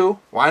two.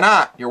 Why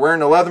not? You're wearing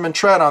the Leatherman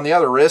tread on the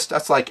other wrist.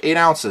 That's like 8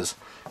 ounces.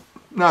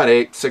 Not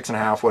 8,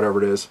 6.5,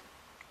 whatever it is.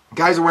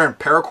 Guys are wearing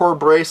paracord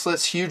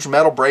bracelets, huge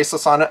metal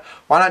bracelets on it.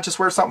 Why not just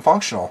wear something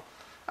functional?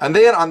 And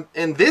then,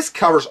 and this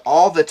covers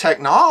all the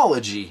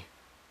technology,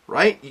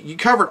 right? You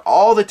covered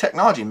all the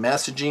technology,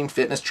 messaging,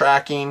 fitness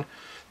tracking,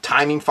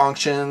 timing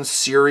functions,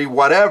 Siri,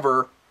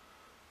 whatever.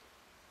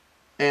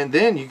 And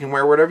then you can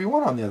wear whatever you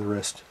want on the other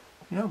wrist.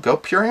 You know, go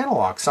pure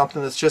analog,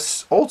 something that's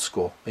just old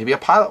school. Maybe a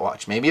pilot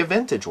watch, maybe a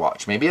vintage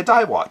watch, maybe a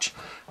dive watch.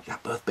 You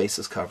got both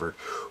bases covered.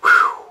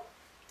 Whew.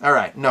 All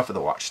right, enough of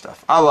the watch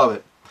stuff. I love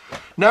it.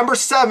 Number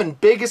 7,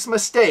 biggest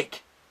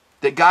mistake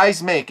that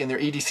guys make in their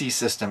EDC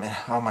system. And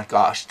oh my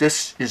gosh,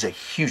 this is a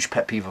huge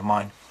pet peeve of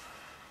mine.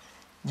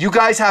 You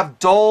guys have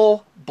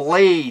dull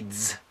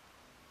blades.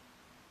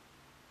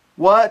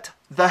 What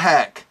the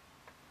heck?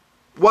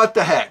 What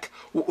the heck?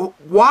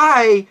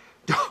 Why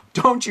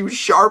don't you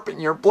sharpen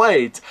your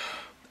blades?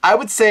 I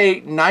would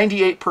say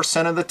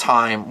 98% of the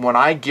time when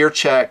I gear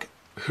check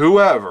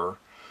whoever,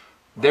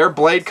 their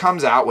blade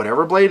comes out,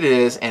 whatever blade it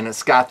is, and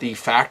it's got the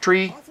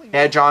factory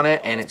edge on it,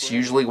 and it's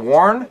usually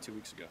worn,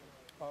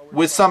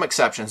 with some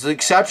exceptions. The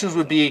exceptions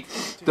would be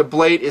the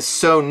blade is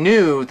so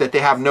new that they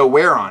have no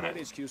wear on it,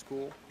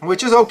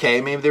 which is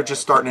okay. Maybe they're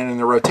just starting it in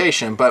the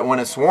rotation, but when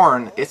it's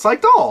worn, it's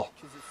like dull.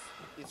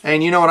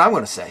 And you know what I'm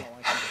going to say?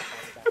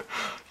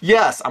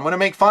 Yes, I'm going to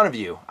make fun of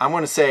you. I'm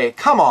going to say,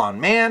 come on,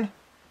 man.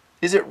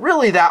 Is it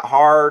really that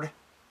hard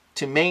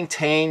to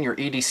maintain your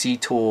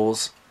EDC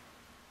tools?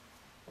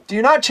 Do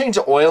you not change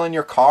the oil in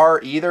your car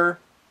either?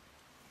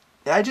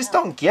 I just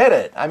don't get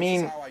it. I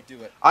mean,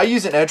 I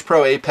use an Edge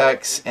Pro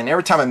Apex, and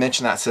every time I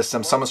mention that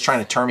system, someone's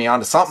trying to turn me on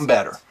to something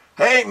better.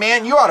 Hey,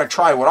 man, you ought to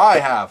try what I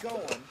have.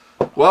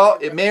 Well,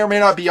 it may or may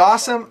not be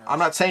awesome. I'm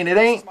not saying it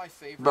ain't,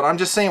 but I'm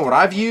just saying what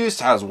I've used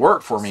has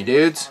worked for me,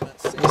 dudes.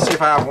 Let me see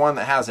if I have one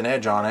that has an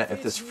edge on it,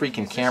 if this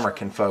freaking camera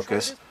can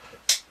focus.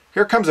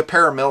 Here comes a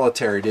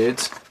paramilitary,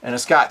 dudes, and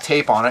it's got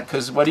tape on it,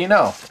 because what do you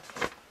know?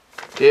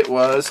 It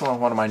was, hold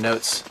on, one of my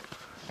notes.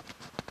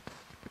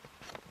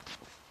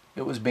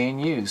 It was being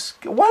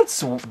used.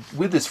 What's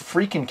with this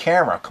freaking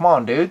camera? Come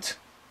on, dudes.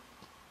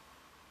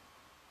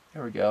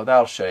 There we go.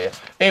 That'll show you.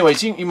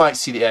 Anyways, you might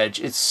see the edge.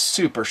 It's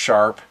super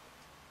sharp.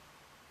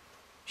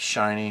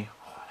 Shiny.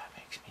 Oh, that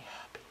makes me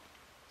happy.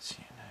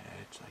 Seeing the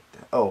edge like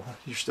that. Oh,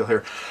 you're still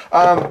here.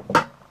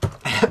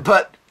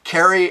 But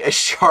carry a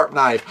sharp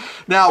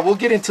knife. Now, we'll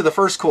get into the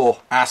first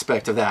cool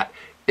aspect of that.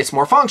 It's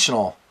more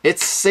functional.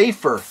 It's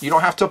safer. You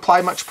don't have to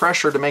apply much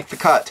pressure to make the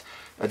cut.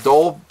 A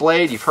dull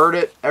blade, you've heard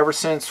it ever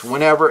since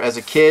whenever as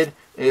a kid,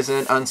 is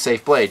an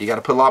unsafe blade. You got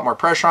to put a lot more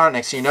pressure on it.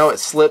 Next thing you know, it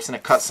slips and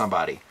it cuts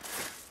somebody.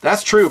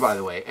 That's true, by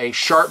the way. A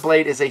sharp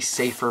blade is a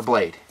safer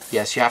blade.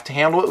 Yes, you have to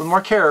handle it with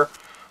more care,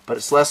 but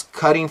it's less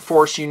cutting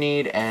force you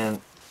need, and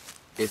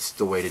it's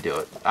the way to do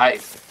it.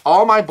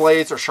 All my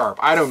blades are sharp.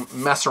 I don't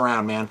mess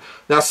around, man.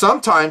 Now,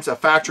 sometimes a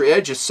factory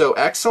edge is so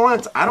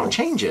excellent, I don't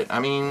change it. I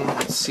mean,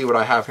 let's see what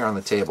I have here on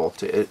the table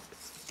to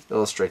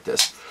illustrate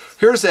this.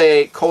 Here's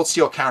a cold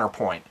steel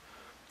counterpoint.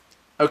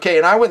 Okay,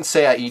 and I wouldn't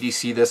say I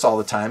EDC this all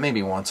the time,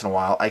 maybe once in a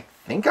while. I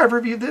think I've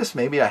reviewed this,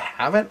 maybe I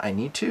haven't, I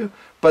need to,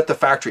 but the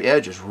factory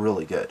edge is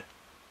really good.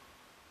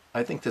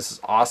 I think this is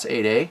AUS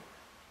 8A.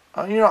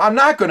 You know, I'm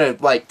not going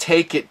to like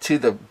take it to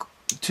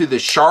the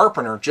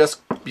sharpener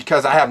just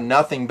because I have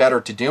nothing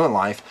better to do in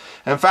life.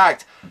 In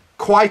fact,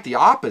 quite the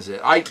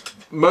opposite.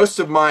 Most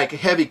of my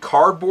heavy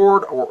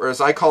cardboard, or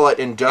as I call it,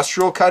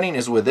 industrial cutting,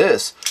 is with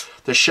this,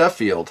 the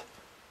Sheffield.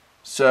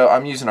 So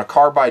I'm using a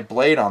carbide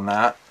blade on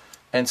that.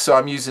 And so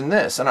I'm using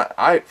this, and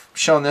I've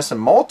shown this in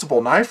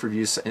multiple knife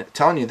reviews,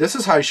 telling you this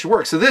is how you should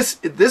work. So this,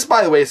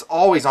 by the way, is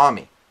always on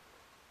me.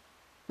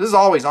 This is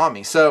always on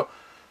me. So,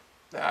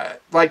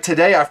 like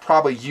today, I've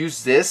probably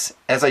used this,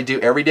 as I do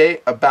every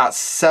day, about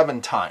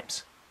 7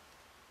 times.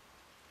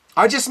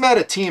 I just met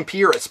a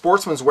TMPer at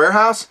Sportsman's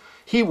Warehouse.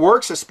 He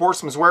works at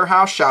Sportsman's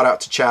Warehouse. Shout out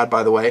to Chad,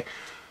 by the way.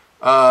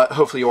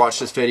 Hopefully you watch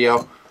this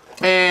video.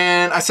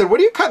 And I said, what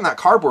are you cutting that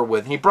cardboard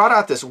with? And he brought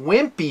out this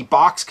wimpy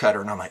box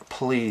cutter. And I'm like,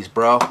 please,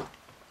 bro,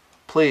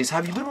 please,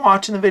 have you been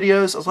watching the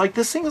videos? I was like,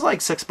 this thing is like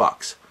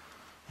 $6.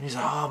 And he's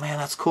like, oh man,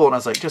 that's cool. And I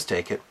was like, just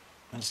take it.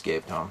 I just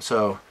gave it to him.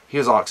 So he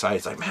was all excited.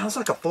 He's like, man, it's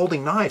like a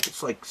folding knife.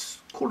 It's like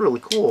cool, really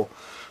cool.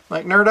 I'm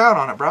like, nerd out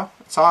on it, bro.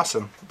 It's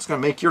awesome. It's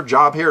going to make your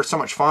job here so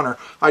much funner.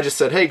 I just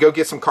said, hey, go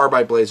get some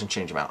carbide blades and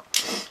change them out.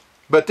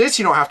 But this,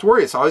 you don't have to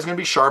worry. It's always going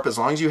to be sharp as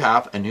long as you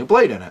have a new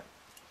blade in it.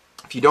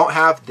 If you don't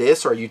have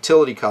this, or a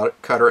utility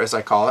cutter, as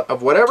I call it,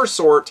 of whatever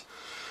sort,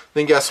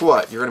 then guess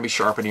what? You're going to be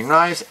sharpening your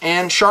knives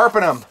and sharpen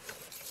them.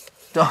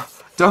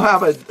 Don't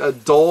have a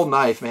dull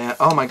knife, man.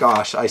 Oh my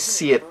gosh, I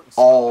see it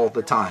all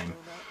the time.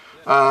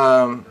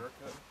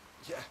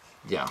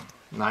 Yeah,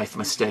 knife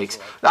mistakes.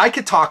 I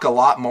could talk a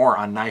lot more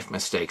on knife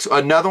mistakes.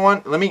 Another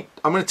one, I'm going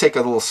to take a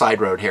little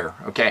side road here,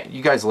 okay?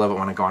 You guys love it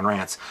when I go on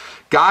rants.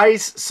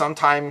 Guys,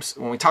 sometimes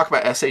when we talk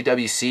about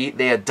SAWC,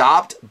 they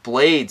adopt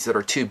blades that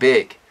are too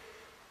big.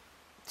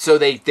 So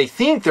they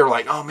think they're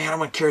like, oh man, I'm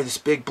going to carry this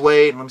big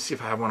blade. Let me see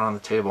if I have one on the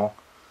table.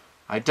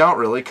 I don't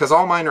really, because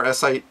all mine are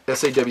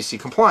SAWC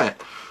compliant.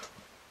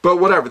 But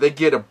whatever, they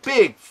get a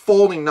big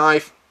folding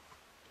knife,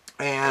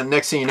 and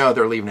next thing you know,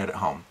 they're leaving it at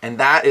home. And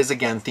that is,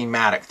 again,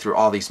 thematic through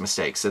all these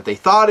mistakes. That they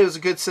thought it was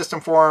a good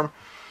system for them.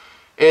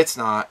 It's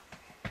not.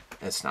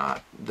 It's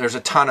not. There's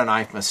a ton of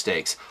knife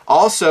mistakes.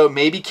 Also,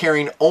 maybe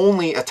carrying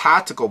only a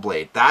tactical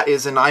blade. That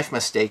is a knife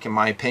mistake, in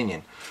my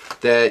opinion.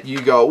 That you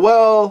go,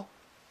 well...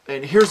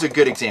 And here's a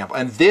good example.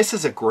 And this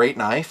is a great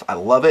knife. I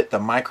love it. The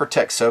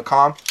Microtech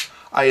SOCOM.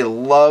 I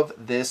love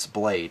this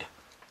blade.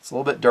 It's a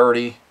little bit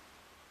dirty.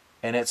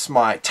 And it's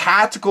my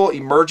tactical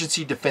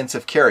emergency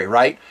defensive carry,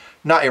 right?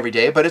 Not every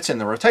day, but it's in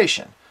the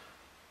rotation.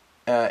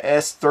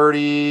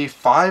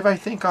 S35, I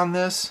think, on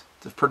this.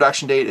 The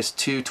production date is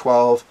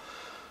 2/12.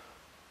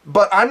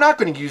 But I'm not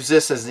going to use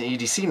this as an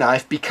EDC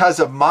knife because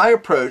of my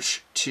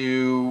approach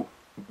to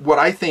what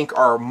I think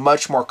are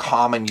much more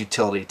common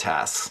utility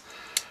tasks.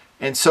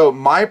 And so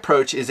my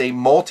approach is a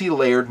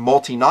multi-layered,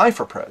 multi-knife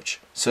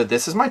approach. So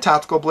this is my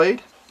tactical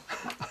blade.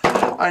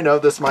 I know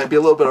this might be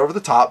a little bit over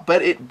the top,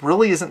 but it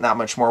really isn't that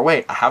much more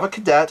weight. I have a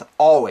cadet,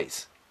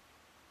 always.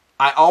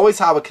 I always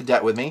have a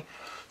cadet with me.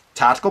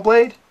 Tactical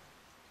blade,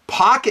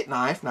 pocket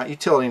knife, not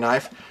utility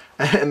knife,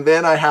 and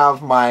then I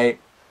have my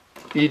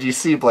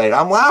EDC blade.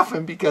 I'm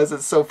laughing because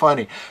it's so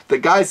funny. The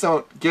guys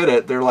don't get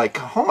it. They're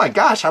like, oh my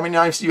gosh, how many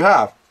knives do you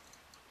have?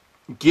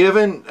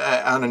 Given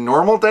on a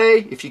normal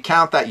day, if you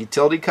count that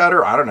utility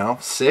cutter, I don't know,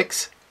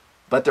 6,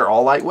 but they're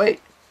all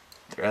lightweight.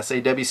 They're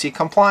SAWC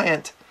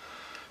compliant.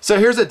 So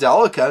here's a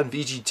Delica in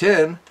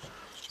VG10.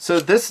 So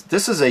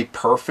this is a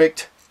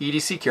perfect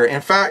EDC carry.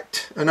 In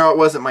fact, no, it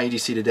wasn't my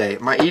EDC today.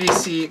 My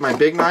EDC, my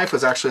big knife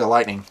was actually a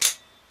Lightning.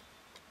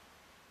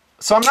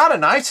 So I'm not a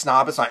knife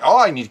snob. It's like, oh,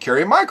 I need to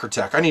carry a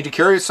Microtech. I need to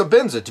carry a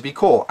Sabenza to be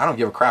cool. I don't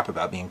give a crap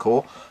about being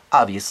cool,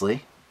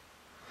 obviously.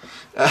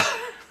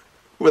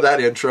 With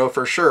that intro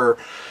for sure.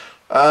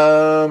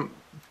 But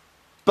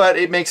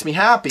it makes me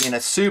happy and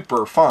it's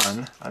super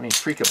fun. I mean,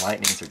 freaking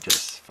Lightnings are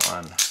just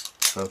fun.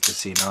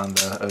 Focusing on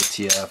the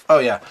OTF. Oh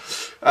yeah.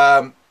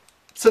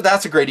 So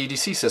that's a great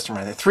EDC system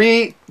right there.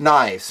 3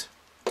 knives.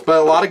 But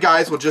a lot of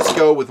guys will just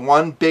go with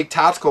one big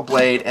tactical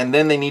blade and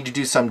then they need to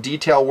do some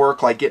detail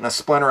work like getting a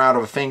splinter out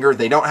of a finger.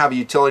 They don't have a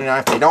utility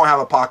knife. They don't have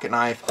a pocket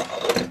knife.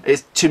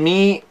 To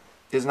me,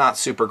 is not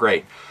super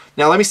great.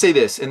 Now let me say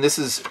this, and this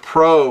is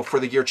pro for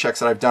the gear checks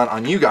that I've done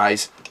on you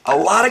guys. A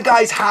lot of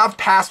guys have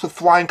passed with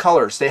flying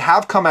colors. They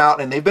have come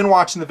out and they've been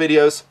watching the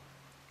videos.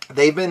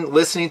 They've been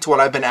listening to what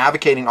I've been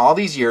advocating all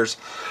these years.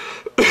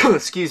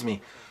 Excuse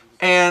me.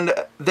 And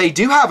they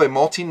do have a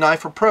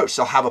multi-knife approach.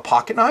 They'll have a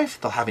pocket knife,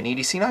 they'll have an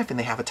EDC knife, and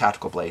they have a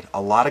tactical blade.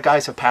 A lot of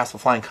guys have passed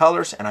with flying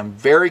colors, and I'm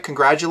very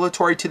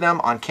congratulatory to them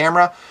on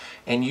camera.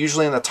 And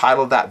usually in the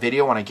title of that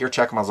video, when I gear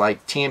check them, I was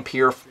like,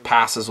 TMP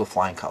passes with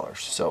flying colors.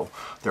 So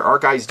there are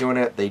guys doing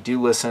it. They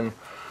do listen.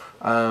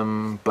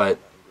 But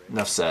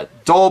enough said.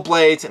 Dull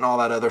blades and all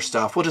that other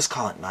stuff. We'll just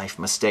call it knife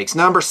mistakes.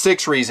 Number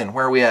 6 reason.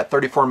 Where are we at?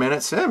 34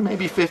 minutes?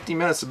 Maybe 50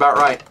 minutes. About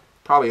right.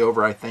 Probably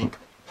over, I think.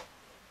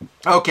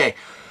 Okay.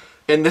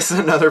 And this is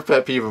another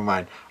pet peeve of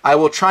mine. I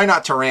will try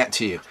not to rant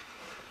to you.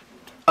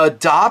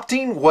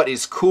 Adopting what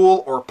is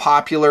cool or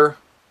popular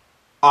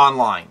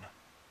online.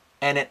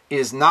 And it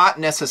is not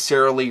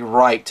necessarily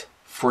right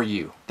for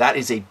you. That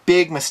is a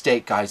big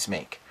mistake guys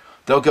make.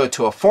 They'll go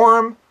to a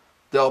forum,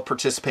 they'll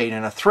participate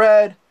in a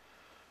thread,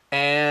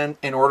 and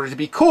in order to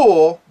be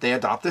cool, they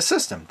adopt this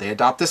system. They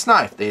adopt this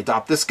knife, they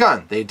adopt this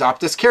gun, they adopt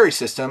this carry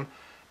system,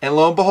 and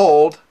lo and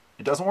behold,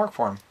 it doesn't work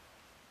for them.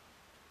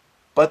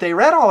 But they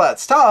read all that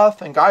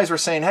stuff, and guys were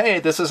saying,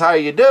 hey, this is how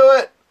you do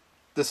it,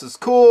 this is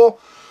cool,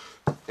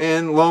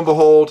 and lo and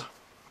behold,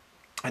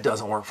 it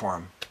doesn't work for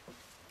them.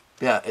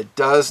 Yeah, it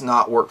does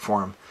not work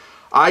for them.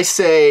 I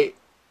say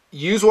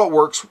use what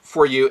works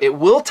for you. It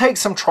will take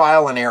some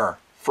trial and error,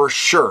 for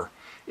sure.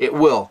 It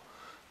will.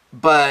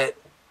 But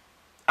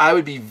I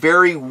would be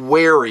very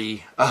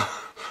wary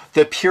of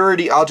the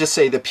purity, I'll just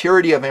say the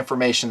purity of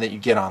information that you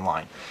get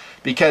online.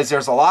 Because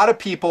there's a lot of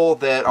people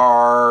that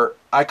are,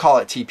 I call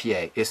it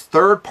TPA, it's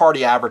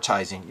third-party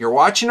advertising. You're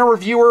watching a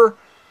reviewer,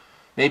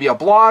 maybe a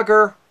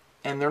blogger,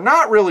 and they're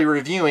not really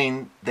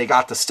reviewing. They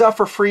got the stuff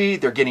for free,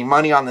 they're getting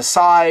money on the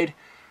side,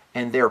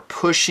 and they're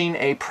pushing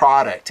a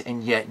product.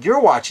 And yet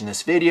you're watching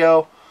this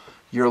video,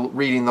 you're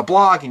reading the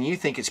blog, and you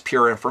think it's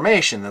pure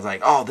information. They're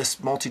like, oh,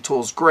 this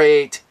multi-tool is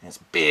great, it's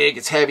big,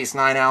 it's heavy, it's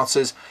 9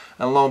 ounces.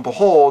 And lo and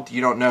behold,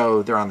 you don't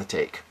know they're on the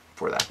take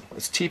for that.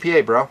 It's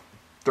TPA, bro.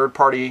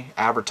 Third-party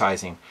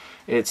advertising.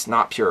 It's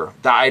not pure.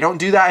 I don't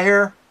do that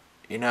here.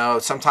 You know,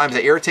 sometimes I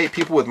irritate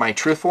people with my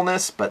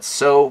truthfulness, but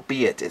so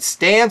be it. It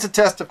stands the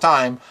test of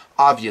time,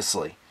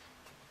 obviously.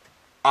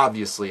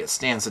 Obviously, it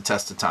stands the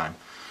test of time.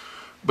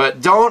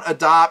 But don't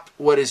adopt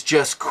what is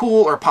just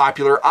cool or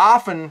popular.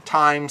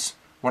 Oftentimes,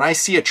 when I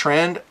see a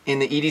trend in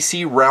the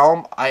EDC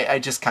realm, I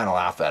just kind of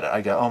laugh at it.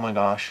 I go, oh my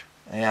gosh,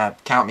 yeah,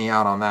 count me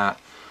out on that.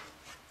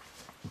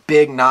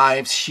 Big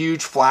knives,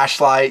 huge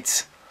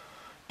flashlights.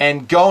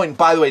 And going,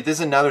 by the way, this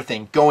is another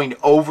thing, going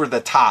over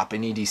the top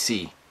in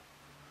EDC.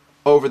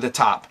 Over the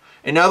top.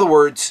 In other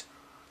words,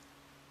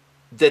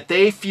 that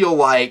they feel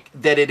like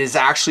that it is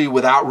actually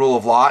without rule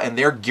of law and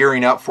they're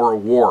gearing up for a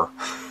war.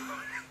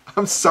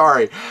 I'm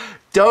sorry.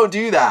 Don't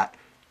do that.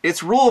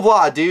 It's rule of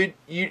law, dude.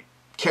 I'm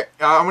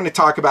going to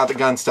talk about the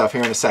gun stuff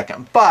here in a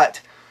second.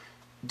 But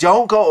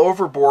don't go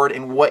overboard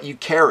in what you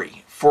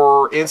carry.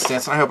 For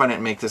instance, and I hope I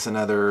didn't make this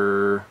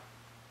another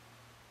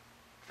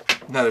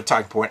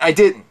talking point. I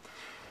didn't.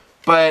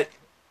 But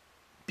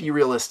be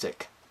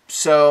realistic.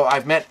 So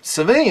I've met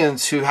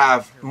civilians who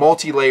have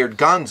multi-layered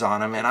guns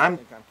on them, and I'm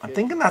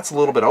thinking that's a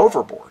little bit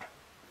overboard.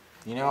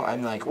 You know,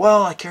 I'm like,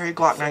 well, I carry a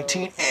Glock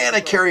 19 and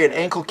I carry an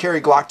ankle carry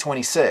Glock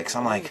 26.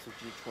 I'm like,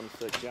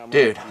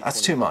 dude,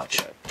 that's too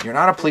much. You're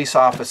not a police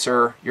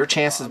officer. Your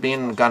chances of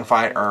being in a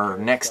gunfight are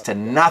next to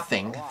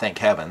nothing, thank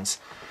heavens.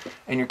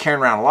 And you're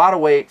carrying around a lot of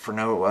weight for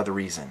no other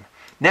reason.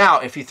 Now,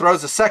 if he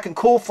throws a second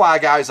cool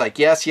flag out, he's like,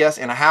 yes, yes,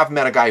 and I have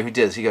met a guy who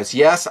did this. He goes,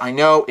 yes, I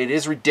know, it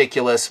is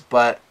ridiculous,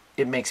 but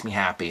it makes me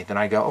happy. Then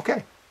I go,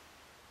 okay.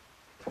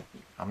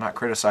 I'm not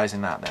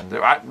criticizing that then.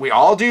 We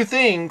all do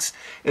things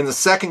in the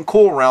second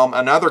cool realm.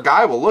 Another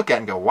guy will look at it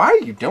and go, why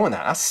are you doing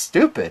that? That's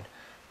stupid.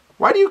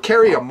 Why do you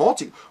carry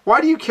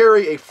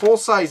a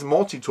full-size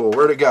multi-tool?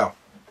 Where'd it go?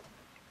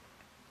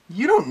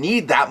 You don't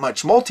need that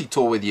much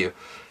multi-tool with you.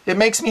 It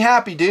makes me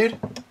happy, dude.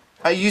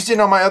 I used it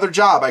on my other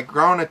job. I've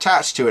grown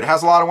attached to it. It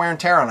has a lot of wear and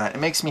tear on it. It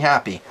makes me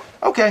happy.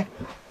 Okay.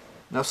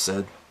 Enough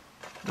said.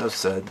 Enough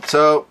said.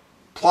 So,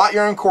 plot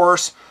your own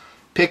course.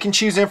 Pick and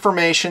choose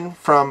information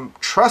from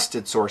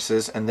trusted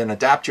sources and then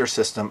adapt your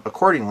system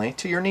accordingly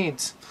to your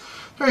needs.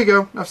 There you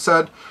go. Enough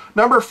said.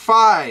 Number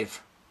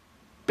 5.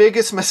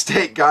 Biggest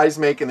mistake guys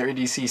make in their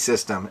EDC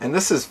system. And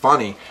this is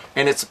funny.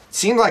 And it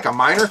seems like a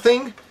minor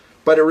thing,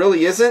 but it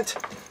really isn't.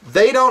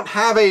 They don't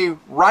have a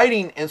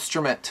writing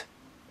instrument.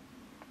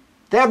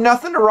 They have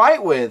nothing to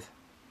write with.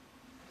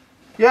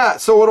 Yeah,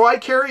 so what do I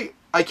carry?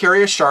 I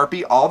carry a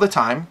Sharpie all the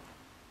time.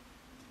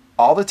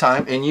 All the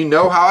time. And you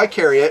know how I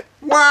carry it.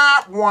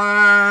 Wah,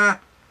 wah.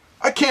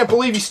 I can't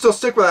believe you still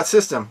stick with that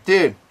system.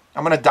 Dude,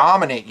 I'm going to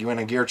dominate you in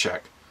a gear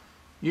check.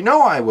 You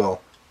know I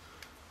will.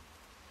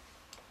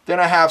 Then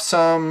I have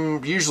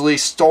some usually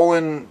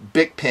stolen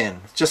Bic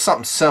pen. Just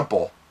something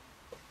simple.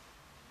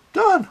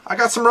 Done. I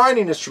got some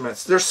writing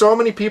instruments. There's so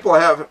many people I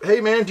have. Hey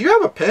man, do you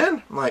have a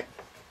pen? I'm like,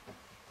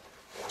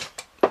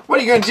 what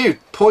are you going to do?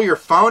 Pull your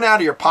phone out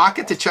of your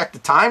pocket to check the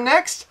time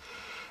next?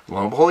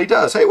 Lo and behold, he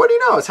does. Hey, what do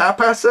you know? It's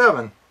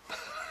 7:30.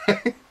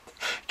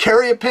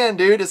 Carry a pen,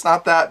 dude. It's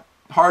not that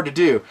hard to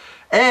do.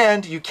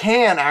 And you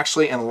can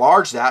actually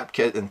enlarge that,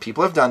 because, and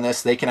people have done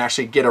this, they can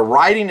actually get a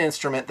writing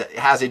instrument that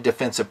has a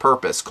defensive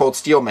purpose. Cold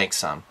Steel makes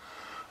some.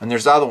 And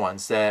there's other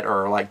ones that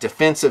are like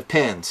defensive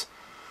pens.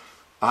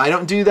 I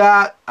don't do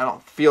that. I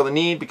don't feel the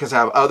need because I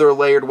have other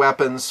layered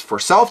weapons for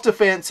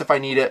self-defense if I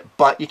need it,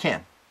 but you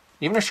can.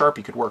 Even a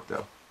Sharpie could work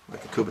though,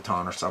 like a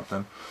Kubotan or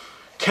something.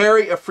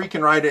 Carry a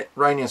freaking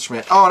writing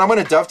instrument. Oh, and I'm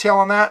going to dovetail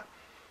on that.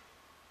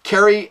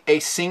 Carry a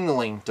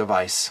signaling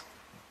device.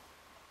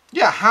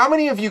 Yeah, how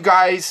many of you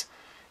guys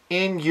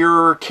in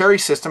your carry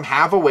system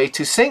have a way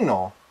to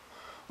signal?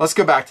 Let's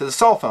go back to the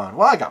cell phone.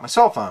 Well, I got my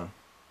cell phone.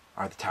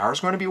 Are the towers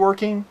going to be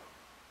working?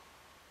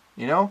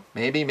 You know,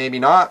 maybe, maybe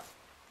not.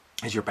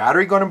 Is your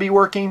battery going to be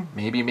working?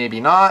 Maybe, maybe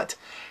not.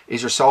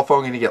 Is your cell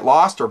phone going to get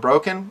lost or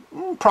broken?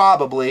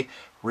 Probably.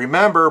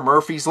 Remember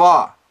Murphy's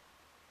Law.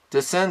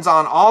 Descends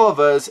on all of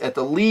us at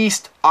the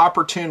least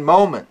opportune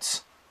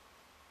moments.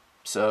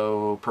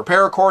 So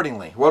prepare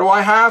accordingly. What do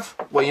I have?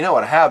 Well, you know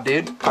what I have,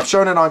 dude. I've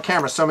shown it on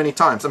camera so many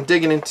times. I'm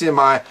digging into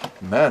my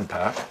man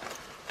pack,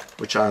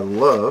 which I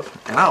love.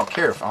 And I don't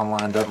care if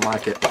online doesn't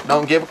like it.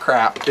 Don't give a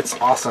crap. It's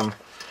awesome.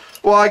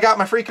 Well, I got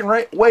my freaking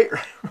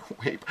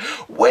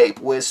vape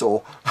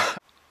whistle.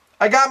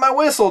 I got my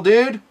whistle,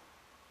 dude.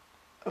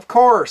 Of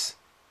course.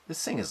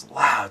 This thing is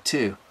loud,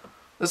 too.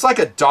 It's like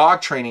a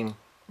dog training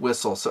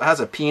whistle. So it has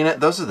a P in it.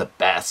 Those are the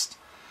best.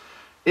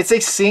 It's a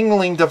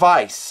signaling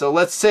device. So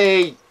let's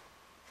say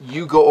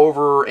you go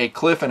over a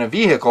cliff in a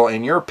vehicle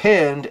and you're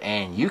pinned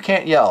and you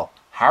can't yell.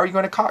 How are you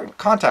going to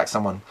contact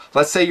someone?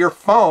 Let's say your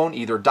phone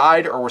either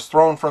died or was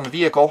thrown from the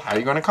vehicle. How are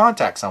you going to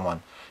contact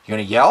someone? You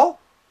going to yell?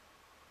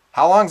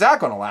 How long is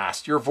that going to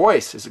last? Your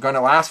voice, is it going to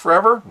last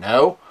forever?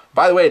 No.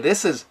 By the way,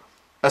 this is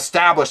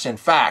established in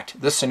fact,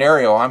 this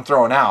scenario I'm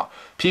throwing out.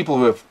 People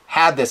who have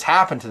had this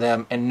happen to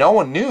them and no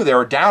one knew they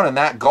were down in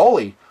that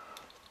gully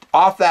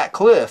off that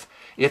cliff.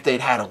 If they'd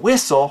had a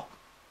whistle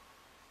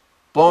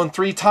blown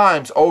 3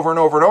 times over and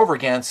over and over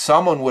again,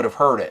 someone would have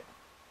heard it.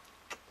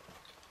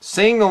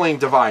 Signaling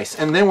device.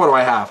 And then what do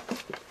I have?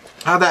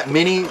 I have that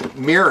mini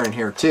mirror in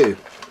here too.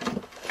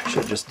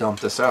 Should just dump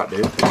this out,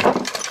 dude.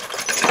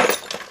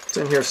 It's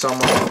in here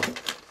somewhere.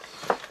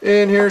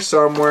 In here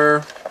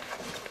somewhere.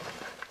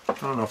 I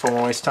don't know if I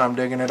want to waste time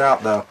digging it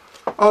out though.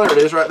 Oh, there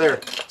it is right there.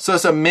 So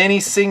it's a mini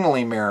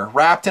signaling mirror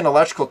wrapped in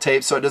electrical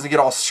tape so it doesn't get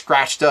all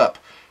scratched up.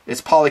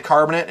 It's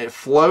polycarbonate. It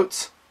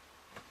floats.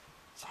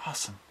 It's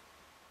awesome.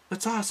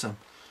 It's awesome.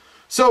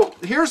 So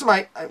here's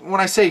my, when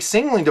I say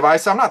signaling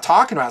device, I'm not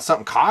talking about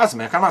something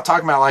cosmic. I'm not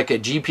talking about like a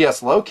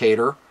GPS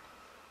locator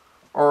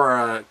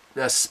or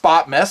a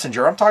spot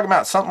messenger. I'm talking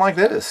about something like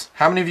this.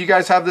 How many of you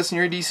guys have this in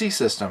your EDC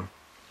system?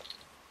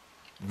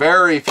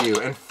 Very few.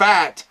 In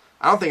fact,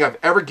 I don't think I've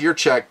ever gear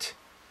checked,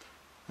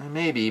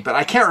 maybe, but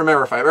I can't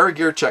remember if I've ever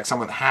gear checked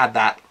someone that had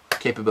that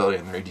capability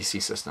in their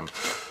EDC system.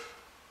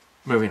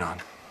 Moving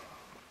on.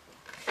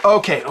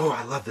 Okay, oh,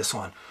 I love this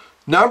one.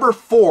 Number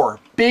 4,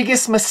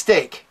 biggest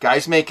mistake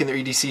guys make in their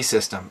EDC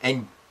system.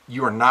 And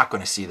you are not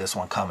going to see this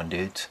one coming,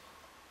 dudes.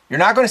 You're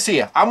not going to see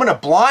it. I'm going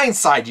to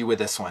blindside you with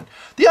this one.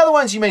 The other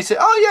ones you may say,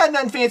 oh yeah,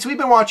 Nutnfancy, we've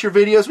been watching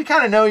your videos. We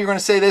kind of know you're going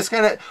to say this.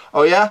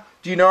 Oh yeah?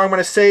 Do you know I'm going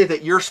to say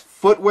that your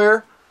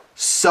footwear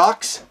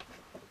sucks?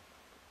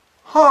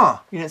 Huh,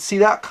 you didn't see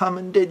that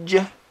coming, did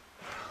you?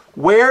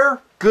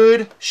 Wear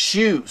good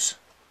shoes.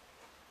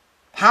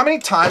 How many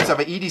times have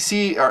an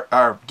EDC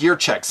or gear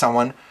checked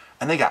someone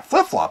and they got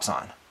flip-flops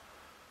on?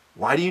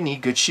 Why do you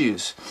need good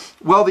shoes?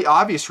 Well, the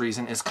obvious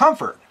reason is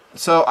comfort.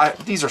 So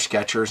these are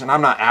Skechers, and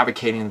I'm not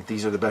advocating that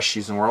these are the best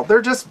shoes in the world.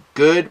 They're just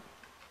good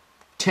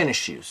tennis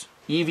shoes.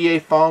 EVA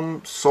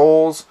foam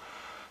soles.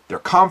 They're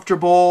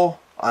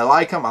comfortable. I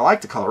like them. I like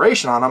the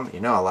coloration on them.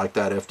 You know I like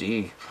that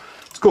FDE.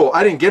 It's cool.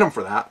 I didn't get them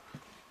for that.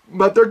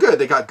 But they're good.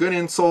 They got good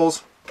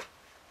insoles.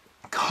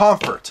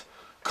 Comfort.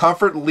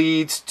 Comfort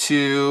leads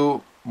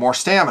to more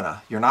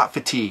stamina. You're not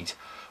fatigued.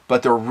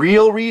 But the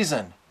real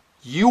reason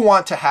you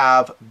want to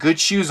have good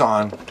shoes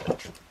on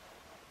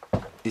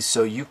is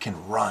so you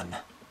can run.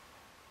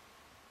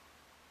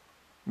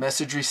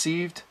 Message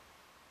received?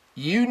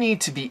 You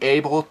need to be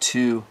able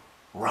to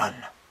run.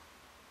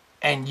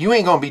 And you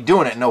ain't going to be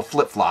doing it no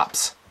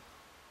flip-flops.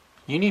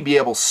 You need to be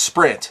able to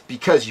sprint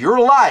because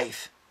your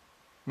life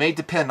may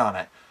depend on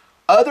it.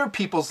 Other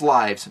people's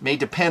lives may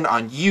depend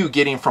on you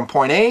getting from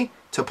point A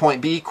to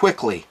point B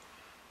quickly.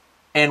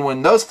 And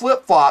when those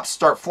flip-flops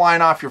start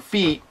flying off your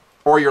feet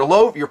or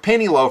your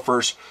penny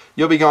loafers,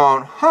 you'll be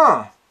going,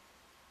 huh.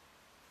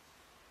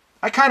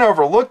 I kind of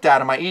overlooked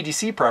that in my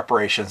EDC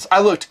preparations.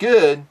 I looked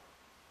good.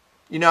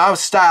 You know, I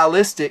was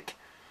stylistic.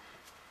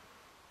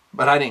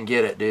 But I didn't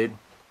get it, dude.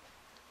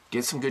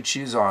 Get some good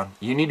shoes on.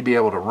 You need to be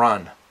able to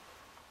run.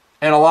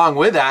 And along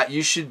with that,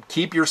 you should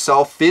keep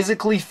yourself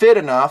physically fit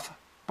enough,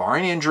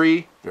 barring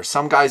injury. There's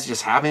some guys that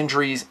just have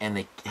injuries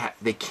and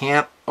they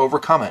can't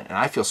overcome it. And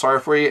I feel sorry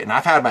for you. And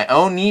I've had my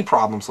own knee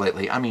problems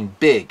lately. I mean,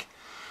 big.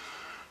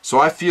 So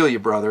I feel you,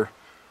 brother.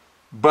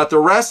 But the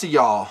rest of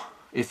y'all,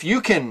 if you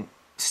can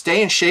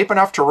stay in shape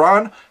enough to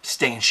run,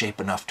 stay in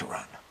shape enough to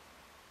run.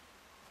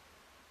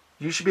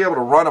 You should be able to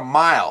run a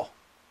mile.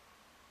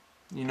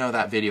 You know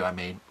that video I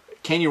made.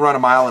 Can you run a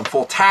mile in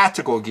full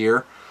tactical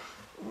gear?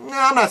 No,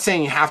 I'm not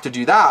saying you have to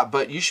do that,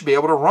 but you should be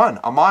able to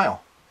run a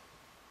mile.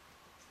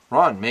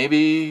 Run. Maybe,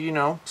 you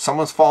know,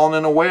 someone's fallen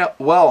in a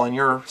well and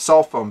your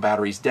cell phone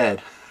battery's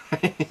dead.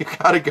 You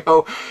gotta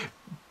go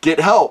get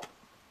help.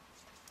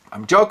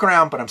 I'm joking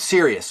around, but I'm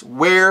serious.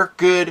 Wear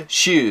good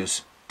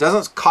shoes.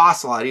 Doesn't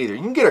cost a lot either.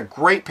 You can get a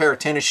great pair of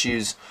tennis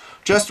shoes,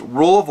 just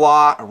rule of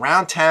law,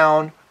 around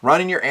town,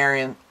 running your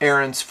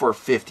errands for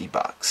 50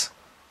 bucks.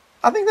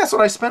 I think that's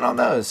what I spent on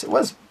those. It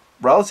was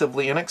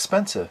relatively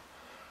inexpensive.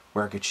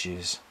 Wear good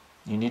shoes.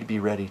 You need to be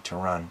ready to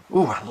run.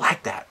 Ooh, I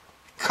like that.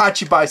 Caught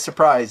you by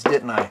surprise,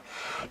 didn't I?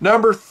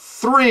 Number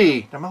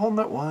 3. Am I holding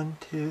that? 1,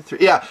 2, 3.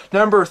 Yeah,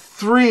 number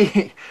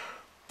 3.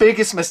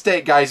 Biggest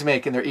mistake guys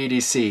make in their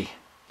EDC.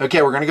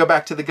 Okay, we're going to go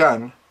back to the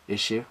gun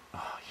issue.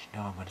 Oh, you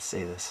know I'm going to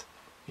say this.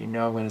 You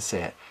know I'm going to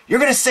say it. You're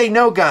going to say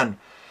no gun.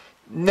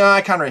 No,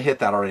 I kind of hit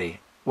that already.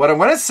 What I'm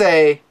going to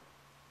say,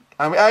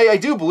 I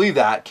do believe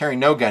that carrying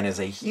no gun is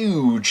a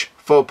huge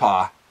faux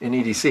pas in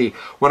EDC.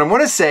 What I'm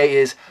going to say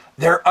is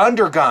they're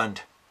undergunned.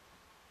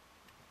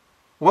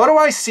 What do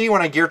I see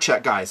when I gear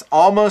check guys?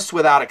 Almost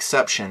without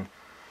exception.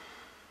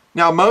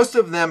 Now, most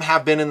of them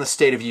have been in the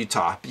state of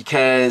Utah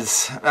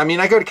because, I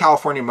mean, I go to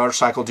California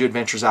motorcycle, do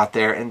adventures out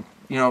there, and,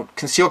 you know,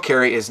 concealed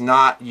carry is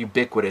not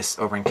ubiquitous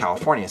over in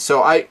California.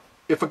 So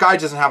if a guy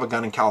doesn't have a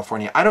gun in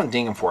California, I don't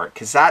ding him for it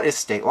because that is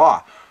state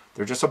law.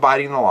 They're just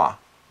abiding the law.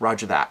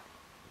 Roger that.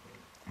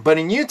 But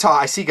in Utah,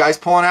 I see guys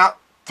pulling out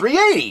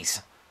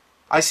 380s.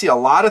 I see a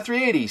lot of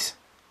 380s.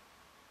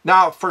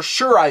 Now, for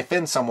sure, I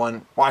offend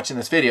someone watching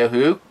this video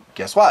who,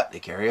 guess what? They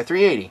carry a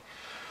 380.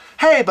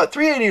 Hey, but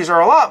 380s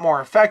are a lot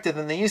more effective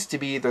than they used to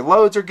be. Their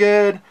loads are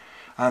good.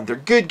 They're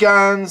good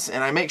guns,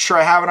 and I make sure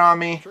I have it on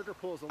me.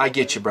 I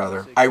get you,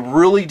 brother. I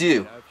really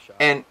do.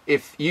 And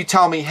if you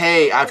tell me,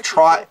 hey, I've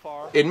tried,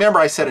 and remember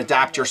I said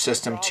adapt your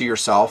system to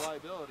yourself,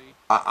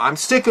 I'm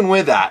sticking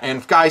with that. And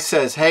if guy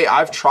says, hey,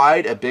 I've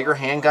tried a bigger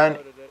handgun,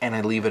 and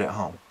I leave it at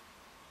home.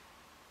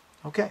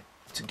 Okay,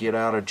 it's a get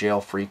out of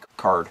jail free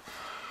card.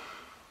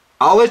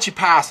 I'll let you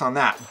pass on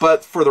that.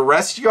 But for the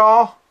rest of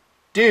y'all,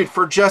 dude,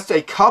 for just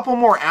a couple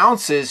more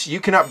ounces, you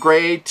can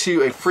upgrade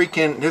to a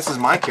freaking, this is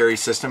my carry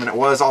system, and it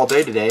was all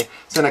day today.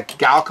 It's in a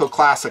Galco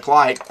Classic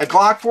Light, a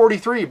Glock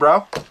 43,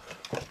 bro.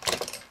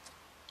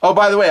 Oh,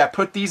 by the way, I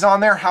put these on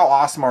there. How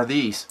awesome are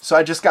these? So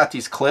I just got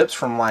these clips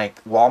from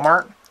like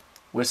Walmart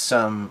with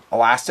some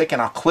elastic,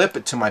 and I'll clip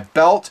it to my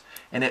belt,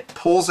 and it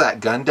pulls that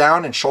gun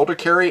down and shoulder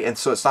carry, and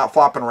so it's not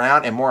flopping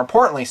around, and more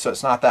importantly, so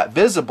it's not that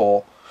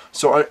visible.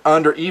 So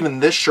under even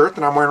this shirt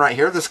that I'm wearing right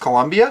here, this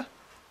Columbia,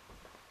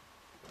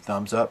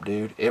 thumbs up,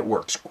 dude. It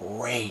works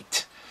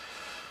great.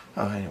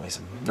 Oh, anyways,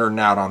 I'm nerding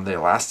out on the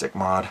elastic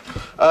mod.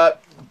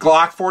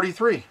 Glock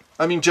 43.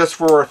 I mean, just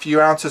for a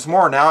few ounces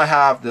more. Now I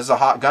have, this is a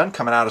hot gun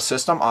coming out of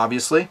system,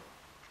 obviously.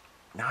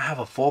 Now I have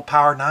a full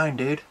power 9,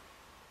 dude.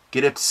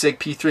 Get it to SIG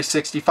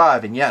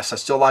P365, and yes, I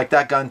still like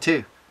that gun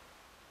too.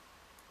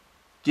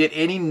 Get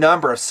any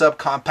number of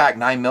subcompact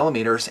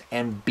 9mm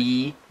and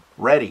be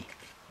ready.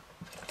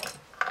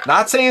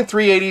 Not saying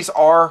 380s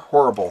are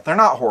horrible. They're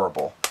not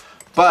horrible.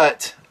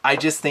 But I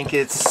just think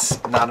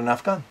it's not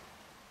enough gun.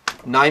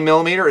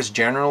 9mm is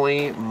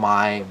generally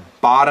my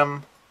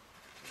bottom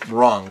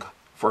rung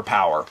for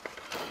power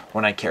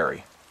when I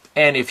carry.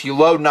 And if you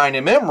load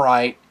 9mm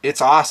right, it's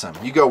awesome.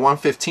 You go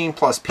 115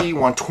 plus P,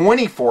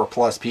 124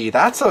 plus P.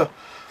 That's a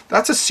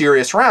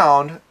serious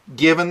round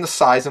given the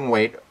size and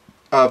weight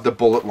of the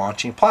bullet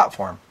launching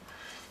platform.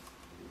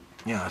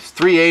 Yeah,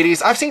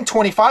 380s. I've seen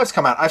 25s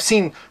come out. I've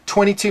seen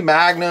 22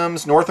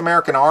 Magnums, North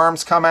American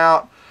Arms come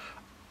out.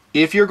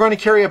 If you're going to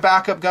carry a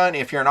backup gun,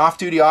 if you're an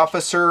off-duty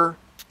officer,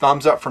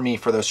 thumbs up for me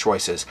for those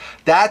choices.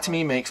 That to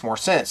me makes more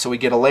sense. So we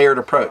get a layered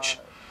approach.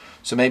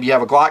 So maybe you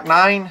have a Glock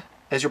 9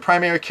 as your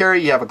primary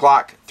carry. You have a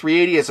Glock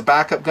 380 as a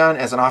backup gun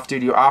as an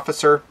off-duty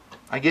officer.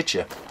 I get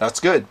you.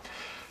 That's good.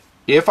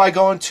 If I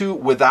go into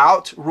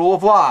without rule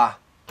of law,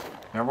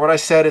 remember what I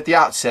said at the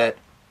outset,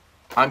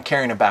 I'm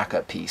carrying a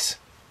backup piece.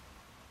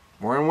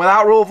 We're in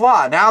without rule of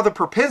law. Now the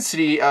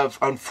propensity of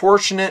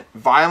unfortunate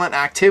violent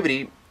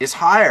activity is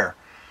higher.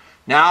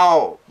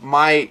 Now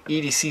my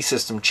EDC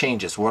system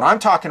changes. What I'm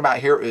talking about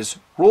here is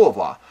rule of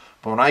law.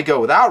 But when I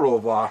go without rule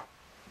of law,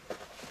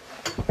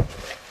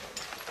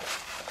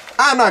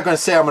 I'm not going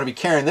to say I'm going to be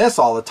carrying this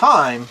all the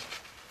time,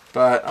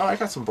 but oh, I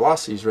got some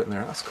velocities written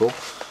there. That's cool.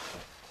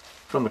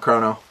 From the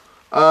Chrono.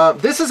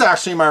 This is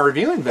actually my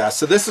reviewing vest.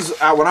 So this is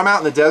when I'm out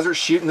in the desert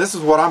shooting, this is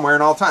what I'm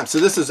wearing all the time. So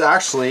this is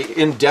actually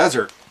in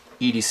desert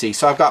EDC.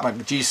 So I've got my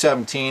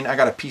G17. I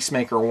got a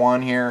Peacemaker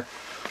 1 here.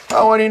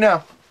 Oh, what do you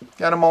know?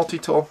 Got a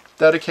multi-tool.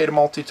 Dedicated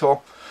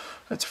multi-tool.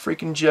 That's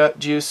freaking jet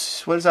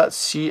juice. What is that?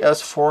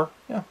 CS4?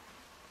 Yeah.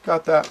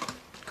 Got that.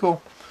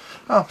 Cool.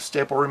 Oh,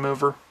 staple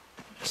remover.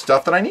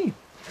 Stuff that I need.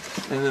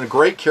 And then a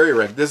great carry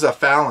rig. This is a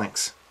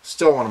Phalanx.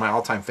 Still one of my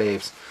all-time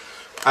faves.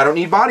 I don't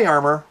need body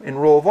armor in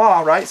rule of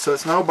law, right? So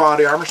it's no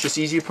body armor. It's just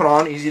easy to put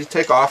on, easy to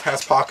take off.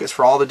 Has pockets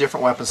for all the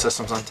different weapon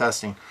systems I'm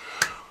testing.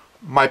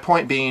 My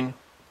point being,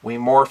 we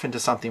morph into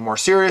something more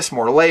serious,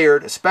 more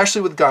layered,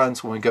 especially with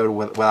guns when we go to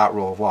without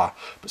rule of law.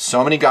 But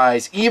so many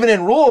guys, even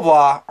in rule of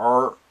law,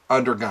 are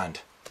undergunned.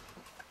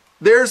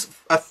 There's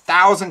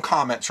 1,000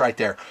 comments right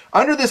there.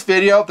 Under this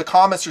video, the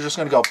comments are just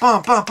going to go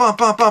bump, bump, bump,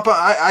 bump, bump, bump.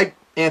 I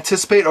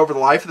anticipate over the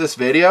life of this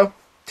video,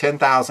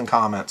 10,000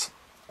 comments.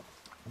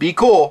 Be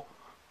cool.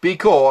 Be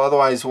cool.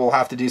 Otherwise, we'll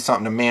have to do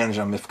something to manage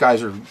them if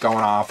guys are going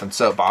off and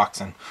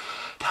soapboxing.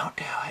 Don't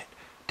do it.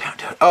 Don't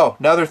do it. Oh,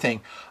 another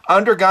thing.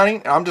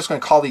 Undergunning, I'm just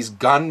going to call these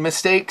gun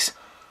mistakes.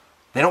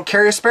 They don't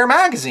carry a spare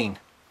magazine.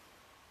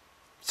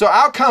 So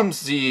out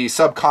comes the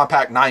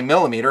subcompact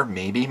 9mm.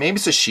 Maybe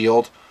it's a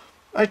shield.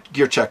 I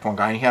gear checked one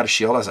guy and he had a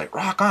shield. I was like,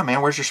 rock on,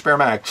 man. Where's your spare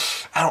mag?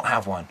 I don't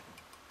have one.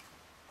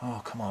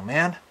 Oh, come on,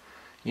 man.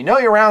 You know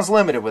your round's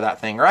limited with that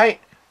thing, right?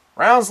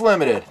 Round's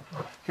limited.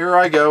 Here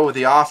I go with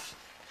the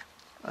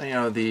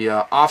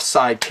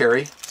offside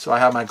carry. So I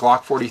have my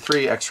Glock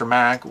 43 extra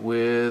mag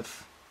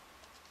with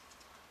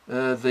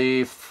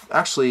the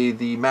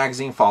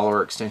magazine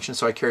follower extension,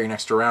 so I carry an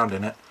extra round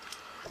in it.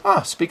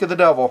 Ah, speak of the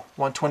devil,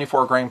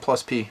 124 grain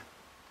plus P.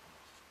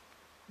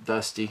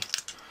 Dusty.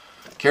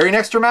 Carry an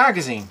extra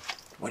magazine.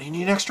 What do you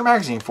need an extra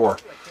magazine for?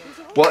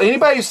 Well,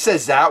 anybody who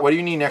says that, what do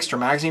you need an extra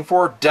magazine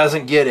for,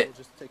 doesn't get it.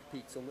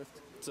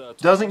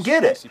 Doesn't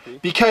get it.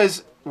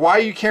 Because why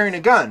are you carrying a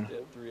gun?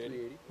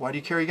 Why do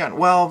you carry a gun?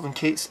 Well, in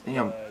case,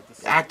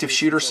 active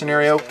shooter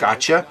scenario,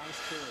 gotcha.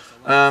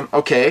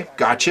 Okay,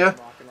 gotcha.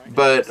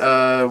 But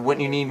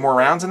wouldn't you need more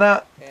rounds than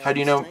that? How do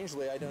you know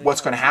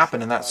what's going to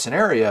happen in that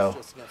scenario?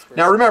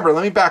 Now remember,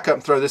 let me back up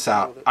and throw this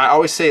out. I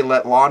always say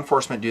let law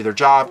enforcement do their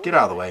job. Get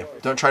out of the way.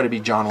 Don't try to be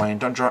John Wayne.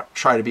 Don't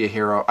try to be a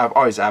hero. I've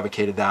always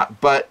advocated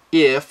that. But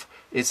if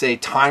it's a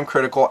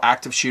time-critical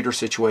active shooter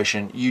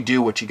situation, you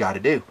do what you got to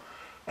do.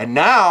 And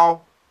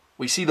now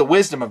we see the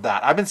wisdom of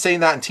that. I've been saying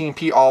that in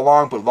TNP all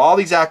along, but with all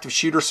these active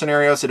shooter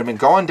scenarios that have been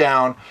going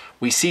down,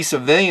 we see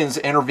civilians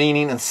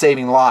intervening and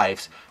saving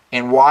lives.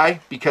 And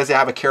why? Because they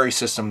have a carry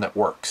system that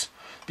works.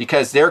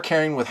 Because they're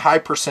carrying with high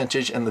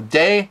percentage, and the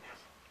day,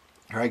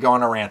 here I go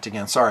on a rant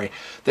again, sorry.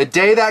 The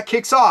day that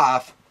kicks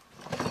off,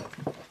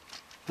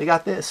 they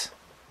got this.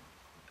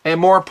 And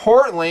more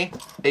importantly,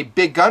 a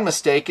big gun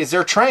mistake is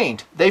they're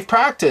trained. They've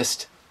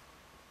practiced.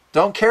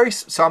 Don't carry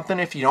something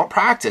if you don't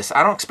practice.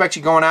 I don't expect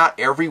you going out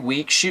every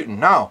week shooting.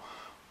 No.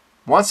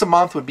 Once a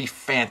month would be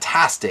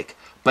fantastic,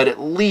 but at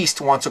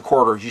least once a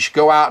quarter. You should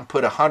go out and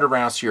put 100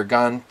 rounds to your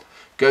gun.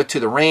 Go to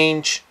the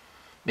range,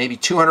 maybe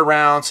 200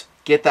 rounds,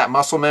 get that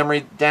muscle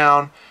memory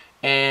down,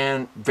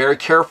 and very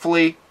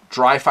carefully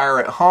dry fire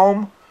at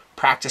home.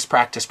 Practice,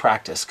 practice,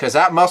 practice, because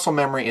that muscle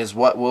memory is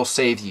what will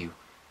save you.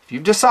 If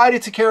you've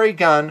decided to carry a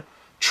gun,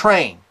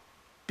 train.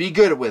 Be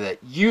good with it.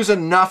 Use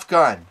enough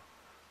gun.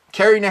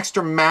 Carry an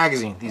extra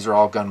magazine. These are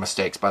all gun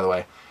mistakes, by the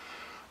way.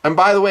 And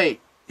by the way,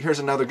 here's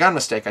another gun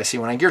mistake I see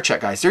when I gear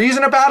check guys. They're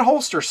using a bad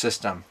holster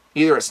system.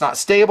 Either it's not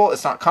stable,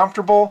 it's not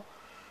comfortable,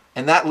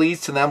 and that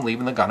leads to them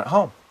leaving the gun at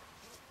home.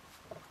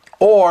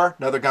 Or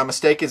another gun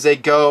mistake is they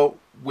go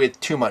with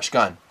too much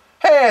gun.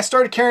 Hey, I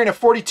started carrying a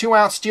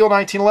 42-ounce steel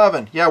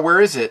 1911. Yeah, where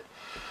is it?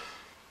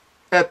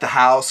 At the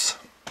house.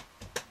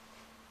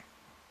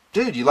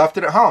 Dude, you left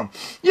it at home.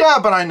 Yeah,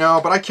 but I know,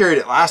 but I carried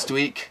it last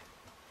week.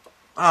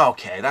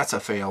 Okay, that's a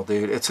fail,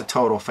 dude. It's a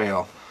total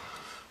fail.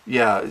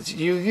 Yeah,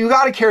 you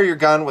got to carry your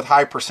gun with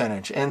high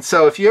percentage. And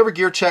so if you ever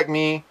gear check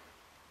me,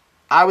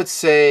 I would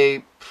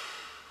say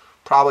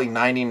probably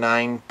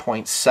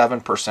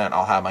 99.7%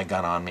 I'll have my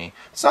gun on me.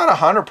 It's not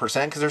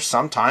 100% because there's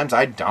sometimes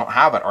I don't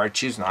have it or I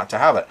choose not to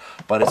have it.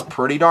 But it's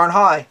pretty darn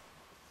high.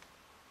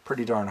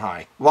 Pretty darn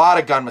high. A lot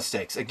of gun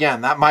mistakes.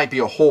 Again, that might be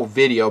a whole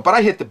video, but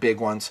I hit the big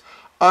ones.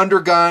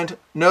 Undergunned,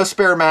 no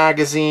spare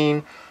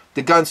magazine,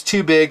 the gun's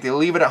too big, they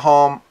leave it at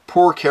home,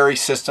 poor carry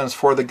systems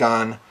for the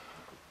gun.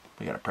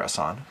 We gotta press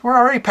on. We're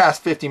already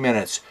past 50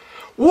 minutes.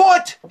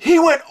 What? He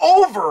went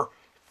over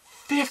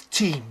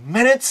 50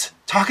 minutes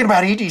talking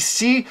about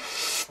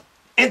EDC?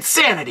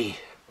 Insanity.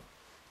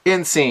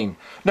 Insane.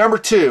 Number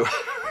 2,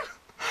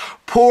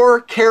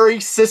 poor carry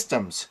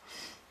systems.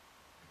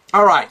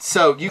 All right,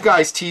 so you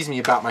guys tease me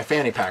about my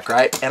fanny pack,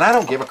 right? And I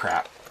don't give a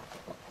crap.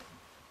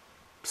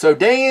 So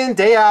day in,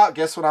 day out,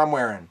 guess what I'm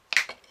wearing?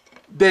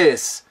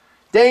 This.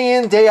 Day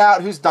in, day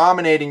out, who's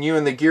dominating you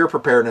in the gear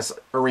preparedness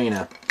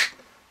arena?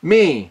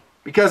 Me,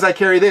 because I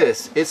carry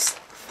this. It's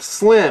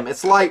slim,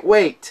 it's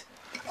lightweight.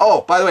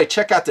 Oh, by the way,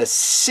 check out this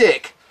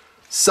sick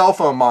cell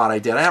phone mod I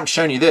did. I haven't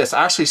shown you this.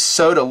 I actually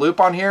sewed a loop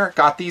on here,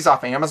 got these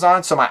off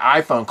Amazon, so my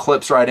iPhone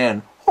clips right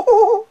in.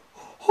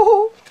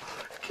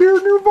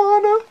 Gear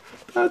Nirvana,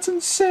 that's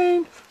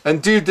insane.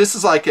 And dude, this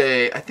is like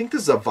I think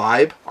this is a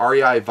Vibe,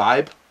 REI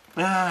Vibe.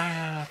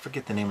 I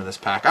forget the name of this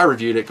pack. I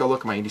reviewed it. Go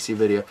look at my EDC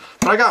video.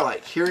 But I got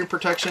like hearing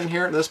protection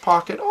here in this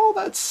pocket. Oh,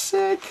 that's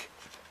sick.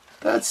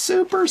 That's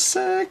super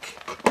sick.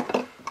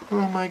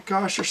 Oh my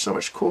gosh, there's so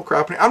much cool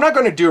crap. I'm not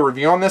going to do a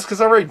review on this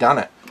because I've already done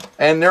it.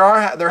 And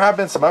there have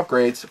been some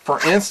upgrades. For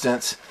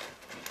instance,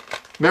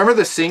 remember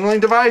the signaling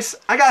device?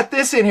 I got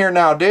this in here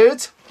now,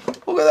 dudes.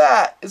 Look at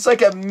that. It's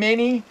like a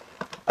mini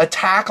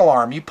attack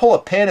alarm. You pull a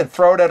pin and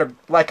throw it at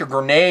like a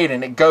grenade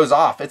and it goes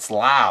off. It's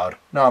loud.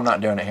 No, I'm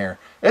not doing it here.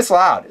 It's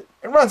loud.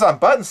 It runs on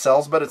button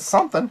cells, but it's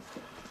something.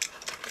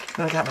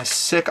 Then I got my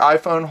sick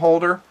iPhone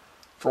holder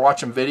for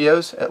watching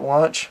videos at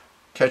lunch,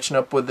 catching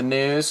up with the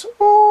news.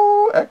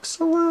 Oh,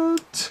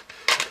 excellent.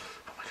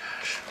 Oh my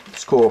gosh,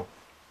 it's cool.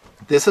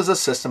 This is a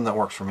system that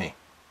works for me.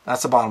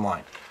 That's the bottom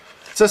line.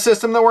 It's a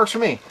system that works for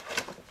me.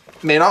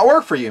 It may not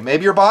work for you.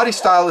 Maybe your body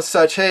style is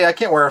such, hey, I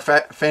can't wear a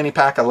fanny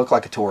pack. I look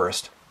like a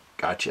tourist.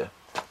 Gotcha.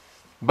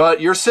 But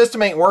your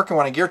system ain't working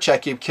when I gear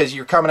check you because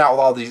you're coming out with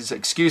all these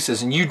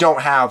excuses and you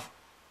don't have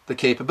the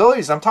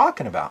capabilities I'm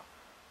talking about.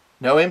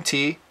 No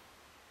MT.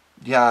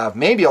 You have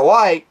maybe a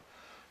light,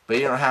 but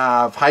you don't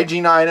have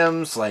hygiene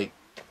items like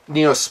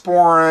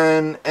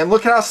Neosporin. And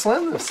look at how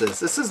slim this is.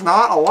 This is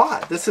not a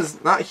lot. This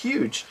is not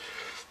huge.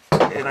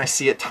 And I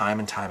see it time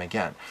and time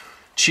again.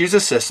 Choose a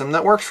system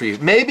that works for you.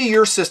 Maybe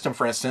your system,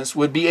 for instance,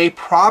 would be a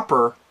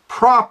proper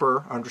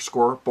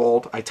underscore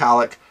bold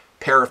italic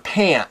pair of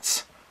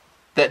pants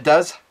that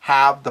does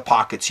have the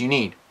pockets you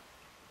need.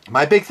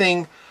 My big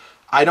thing,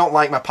 I don't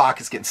like my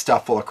pockets getting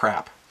stuffed full of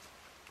crap.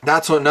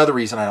 That's another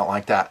reason I don't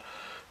like that.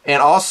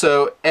 And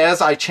also,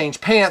 as I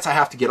change pants, I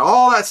have to get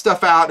all that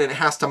stuff out and it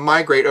has to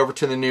migrate over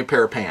to the new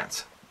pair of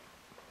pants.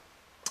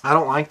 I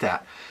don't like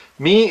that.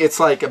 Me, it's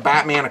like a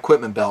Batman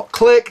equipment belt.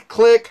 Click,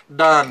 click,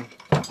 done.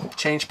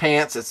 Change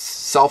pants, it's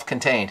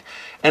self-contained.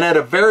 And at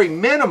a very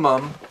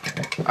minimum,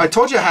 I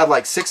told you I had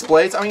like 6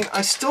 blades. I mean,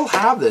 I still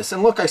have this.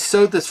 And look, I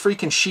sewed this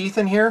freaking sheath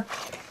in here.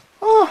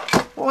 Oh,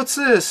 what's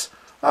this?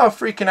 Oh,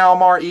 freaking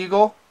Almar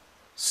Eagle.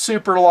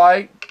 Super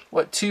light.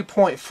 What,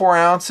 2.4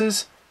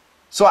 ounces?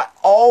 So I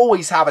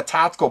always have a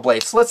tactical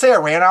blade. So let's say I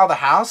ran out of the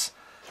house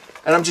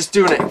and I'm just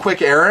doing a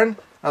quick errand.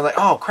 I was like,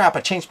 oh crap,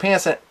 I changed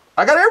pants. And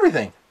I got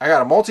everything. I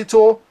got a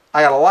multi-tool.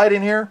 I got a light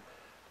in here.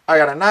 I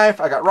got a knife.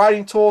 I got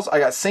riding tools. I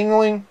got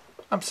singling.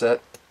 I'm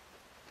set.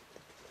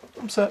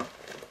 I'm set.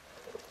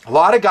 A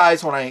lot of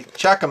guys, when I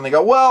check them, they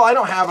go, well, I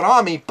don't have it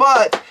on me,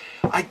 but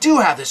I do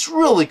have this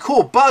really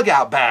cool bug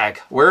out bag.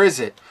 Where is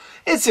it?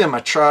 It's in my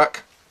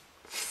truck.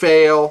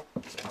 Fail.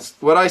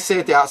 What I say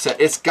at the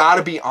outset, it's got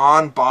to be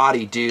on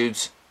body,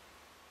 dudes.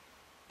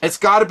 It's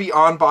got to be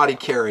on body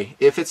carry.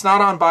 If it's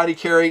not on body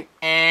carry,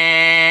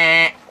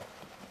 yeah,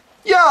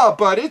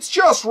 but it's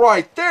just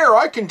right there.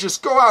 I can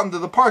just go out into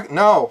the park.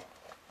 No,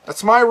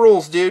 that's my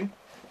rules, dude.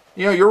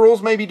 You know, your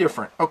rules may be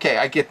different. Okay,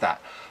 I get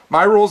that.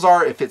 My rules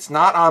are, if it's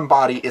not on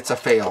body, it's a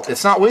fail.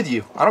 It's not with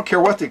you. I don't care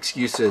what the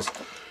excuse is.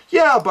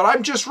 Yeah, but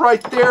I'm just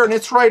right there and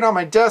it's right on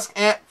my desk.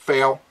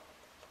 Fail.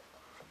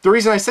 The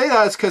reason I say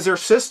that is because there are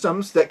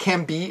systems that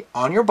can be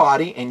on your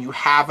body and you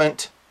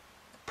haven't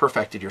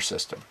perfected your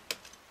system.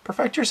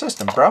 Perfect your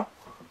system, bro.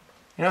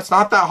 You know, it's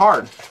not that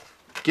hard.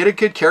 Get a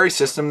good carry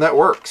system that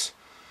works.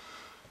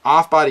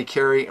 Off-body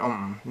carry,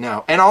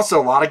 no. And also,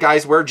 a lot of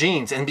guys wear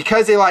jeans. And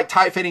because they like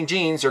tight-fitting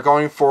jeans, they're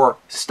going for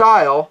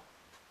style.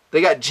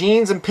 They got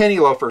jeans and penny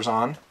loafers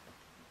on.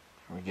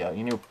 There we go.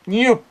 You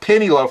knew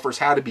penny loafers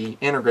had to be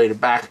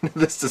integrated back into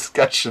this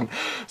discussion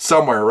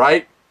somewhere,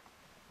 right?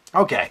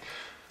 Okay.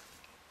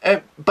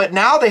 But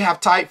now they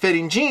have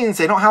tight-fitting jeans.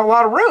 They don't have a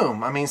lot of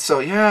room. I mean, so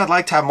yeah, I'd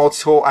like to have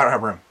multi-tool. I don't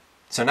have room.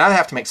 So now they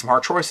have to make some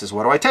hard choices.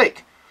 What do I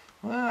take?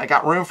 Well, I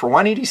got room for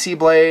one EDC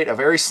blade, a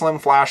very slim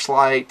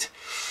flashlight,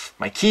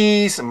 my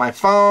keys, and my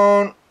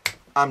phone.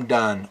 I'm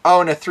done.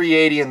 Oh, and a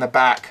 380 in the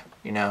back,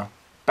 you know,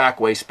 back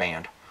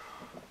waistband.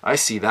 I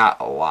see that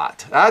a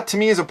lot. That, to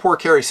me, is a poor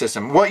carry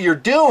system. What you're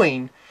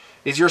doing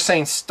is you're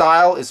saying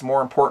style is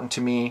more important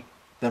to me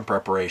than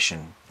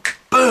preparation.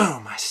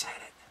 Boom, I said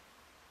it.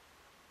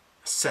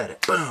 Said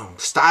it. Boom.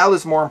 Style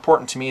is more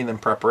important to me than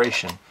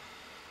preparation.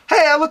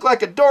 Hey, I look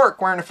like a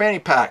dork wearing a fanny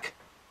pack.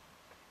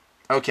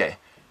 Okay,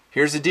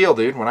 here's the deal,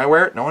 dude. When I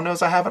wear it, no one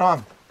knows I have it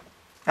on.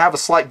 I have a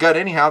slight gut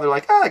anyhow. They're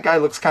like, oh, that guy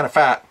looks kind of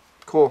fat.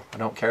 Cool, I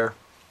don't care.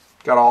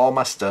 Got all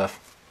my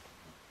stuff.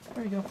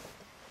 There you go.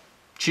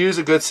 Choose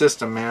a good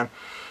system, man.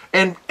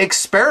 And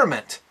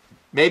experiment.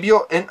 Maybe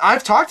you'll, and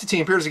I've talked to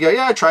team peers who go,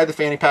 yeah, I tried the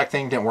fanny pack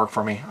thing, didn't work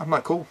for me. I'm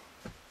like, cool.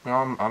 You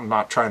know, I'm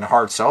not trying to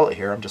hard sell it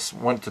here. I'm just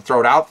wanting to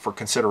throw it out for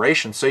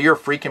consideration so you're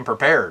freaking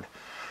prepared.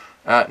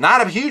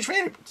 Not a huge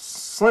fan,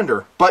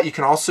 slender, but you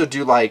can also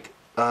do like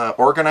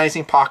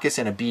organizing pockets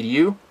in a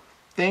BDU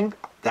thing.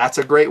 That's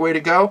a great way to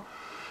go.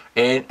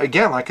 And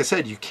again, like I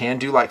said, you can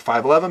do like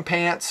 511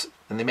 pants,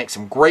 and they make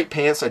some great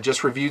pants. I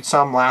just reviewed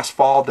some last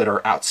fall that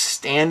are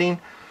outstanding.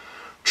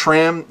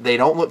 Trim, they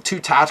don't look too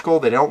tactical.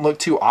 They don't look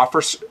too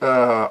officer-like.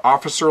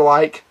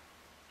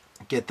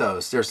 Get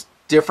those. There's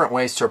different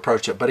ways to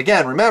approach it. But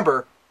again,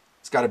 remember,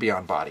 it's got to be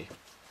on body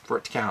for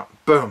it to count.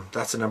 Boom.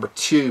 That's the number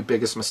 2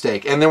 biggest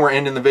mistake. And then we're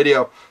ending the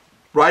video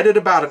right at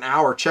about an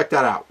hour. Check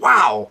that out.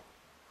 Wow.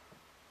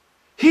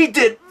 He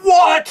did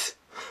what?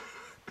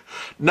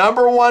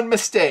 Number 1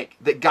 mistake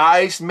that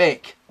guys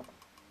make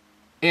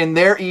in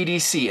their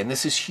EDC, and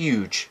this is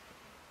huge,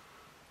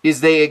 is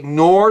they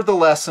ignore the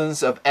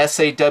lessons of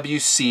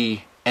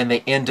SAWC and they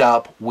end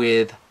up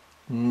with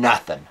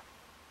nothing.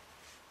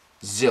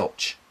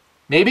 Zilch.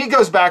 Maybe it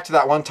goes back to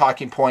that one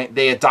talking point.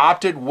 They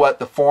adopted what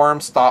the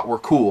forums thought were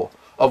cool,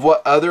 of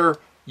what other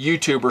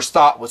YouTubers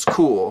thought was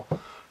cool.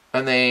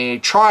 And they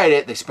tried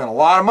it, they spent a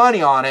lot of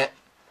money on it,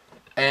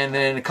 and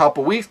then a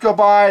couple weeks go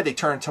by, they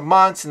turn to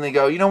months, and they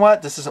go, you know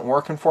what, this isn't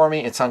working for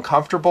me, it's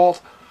uncomfortable,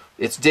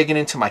 it's digging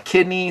into my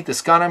kidney,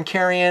 this gun I'm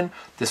carrying,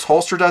 this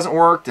holster doesn't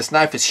work, this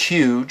knife is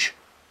huge,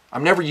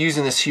 I'm never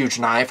using this huge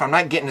knife, I'm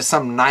not getting to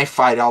some knife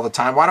fight all the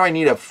time, why do I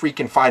need a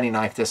freaking fighting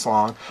knife this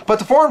long? But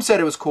the forum said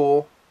it was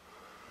cool.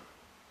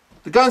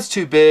 The gun's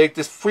too big,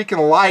 this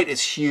freaking light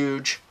is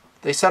huge,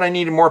 they said I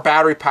needed more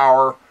battery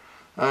power,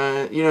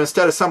 you know,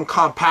 instead of something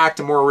compact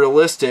and more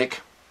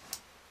realistic.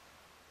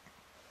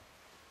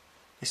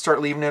 They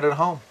start leaving it at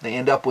home. They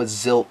end up with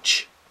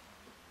zilch.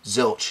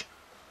 Zilch.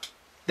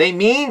 They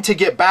mean to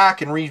get back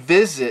and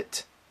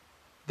revisit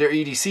their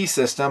EDC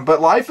system,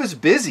 but life is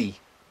busy.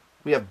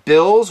 We have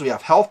bills, we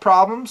have health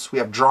problems, we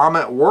have drama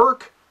at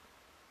work,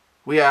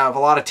 we have a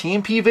lot of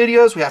TMP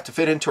videos we have to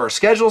fit into our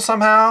schedule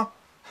somehow.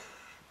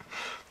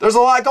 There's a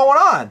lot going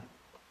on.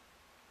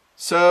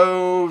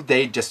 So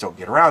they just don't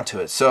get around to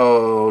it.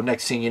 So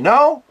next thing you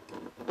know,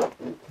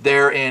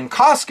 they're in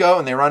Costco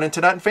and they run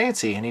into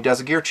Nutnfancy and he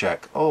does a gear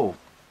check. Oh,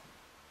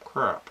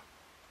 crap.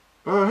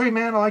 Oh, hey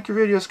man, I like your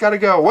videos. Gotta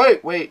go.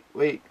 Wait.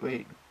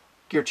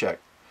 Gear check.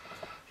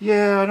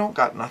 Yeah, I don't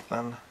got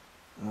nothing.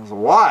 I was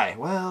like, why?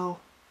 Well,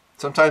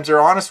 sometimes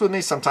they're honest with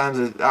me.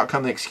 Sometimes out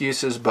come the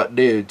excuses. But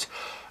dudes,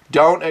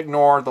 don't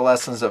ignore the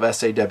lessons of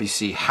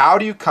SAWC. How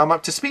do you come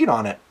up to speed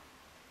on it?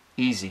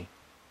 Easy.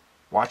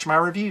 Watch my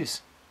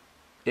reviews.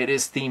 It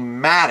is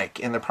thematic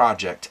in the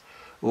project.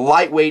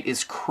 Lightweight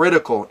is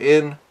critical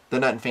in the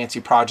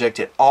Nutnfancy project.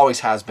 It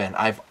always has been.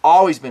 I've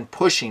always been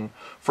pushing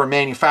for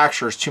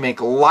manufacturers to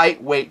make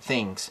lightweight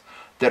things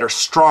that are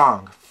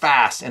strong,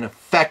 fast, and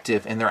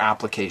effective in their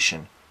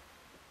application.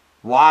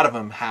 A lot of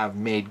them have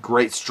made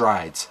great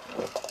strides.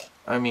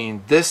 I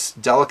mean, this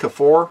Delica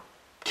 4,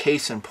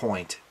 case in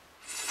point,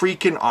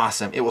 freaking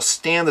awesome. It will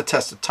stand the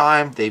test of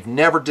time. They've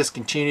never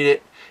discontinued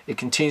it. It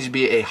continues to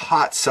be a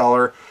hot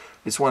seller.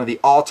 It's one of the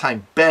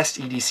all-time best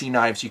EDC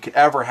knives you could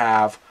ever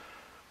have.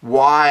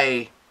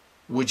 Why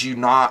would you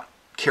not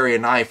carry a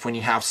knife when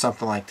you have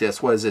something like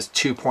this? What is this,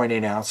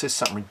 2.8 ounces?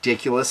 Something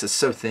ridiculous. It's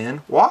so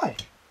thin. Why?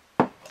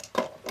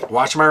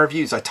 Watch my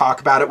reviews. I talk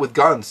about it with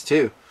guns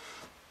too.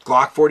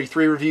 Glock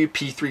 43 review,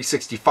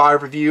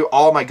 P365 review,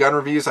 all my gun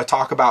reviews I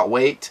talk about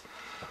weight.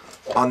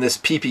 On this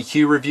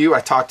PPQ review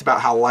I talked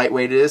about how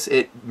lightweight it is.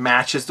 It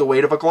matches the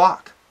weight of a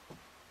Glock.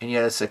 And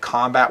yet it's a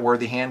combat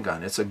worthy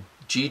handgun. It's a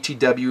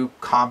GTW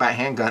combat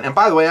handgun. And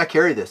by the way, I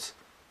carry this.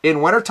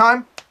 In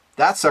wintertime,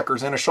 that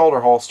sucker's in a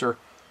shoulder holster.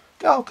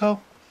 Delco.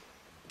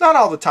 Not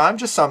all the time,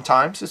 just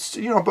sometimes. It's,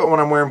 you know, but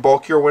when I'm wearing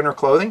bulkier winter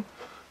clothing,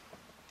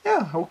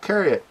 yeah, I'll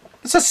carry it.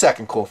 It's a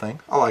second cool thing.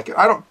 I like it.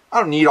 I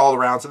don't need all the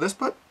rounds of this,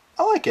 but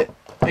I like it.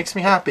 Makes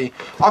me happy.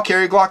 I'll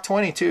carry a Glock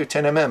 20 too,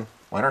 10mm,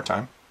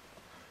 wintertime.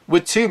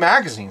 With 2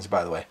 magazines,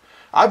 by the way.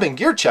 I've been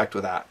gear checked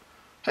with that.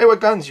 Hey, what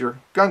gun's your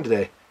gun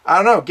today? I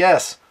don't know,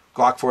 guess.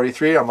 Glock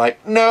 43, I'm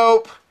like,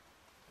 nope.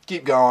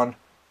 Keep going.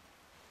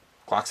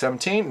 Glock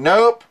 17,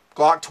 nope.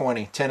 Glock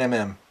 20,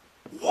 10mm.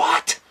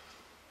 What?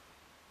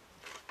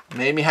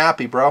 Made me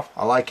happy, bro.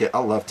 I like it. I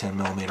love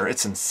 10mm.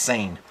 It's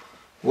insane.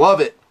 Love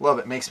it. Love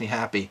it. Makes me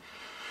happy.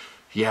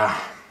 Yeah.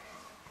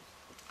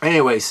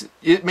 Anyways,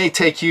 it may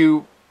take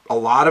you a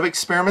lot of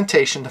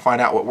experimentation to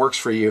find out what works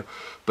for you,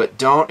 but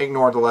don't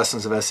ignore the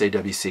lessons of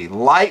SAWC.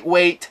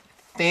 Lightweight,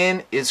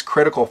 thin is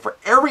critical for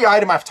every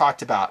item I've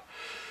talked about,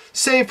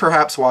 save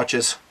perhaps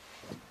watches.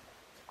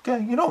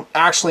 Okay, you don't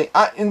actually,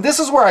 and this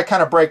is where I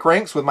kind of break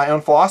ranks with my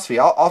own philosophy.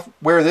 I'll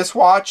wear this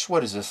watch.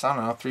 What is this? I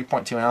don't know,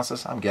 3.2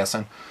 ounces, I'm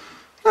guessing.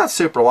 Not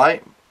super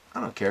light.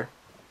 I don't care.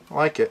 I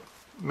like it.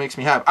 It makes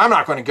me happy. I'm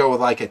not going to go with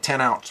like a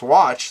 10-ounce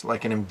watch,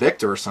 like an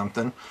Invicta or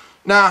something.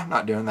 Nah,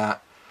 not doing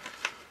that.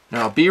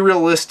 No, be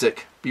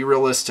realistic. Be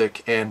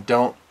realistic and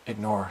don't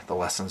ignore the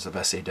lessons of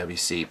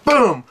SAWC.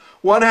 Boom!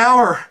 1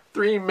 hour,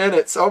 3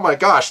 minutes. Oh my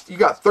gosh, you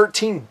got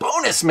 13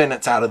 bonus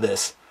minutes out of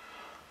this.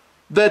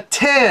 The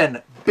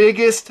 10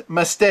 biggest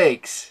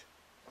mistakes.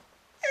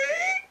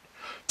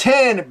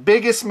 10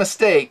 biggest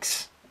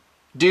mistakes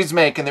dudes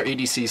make in their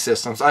EDC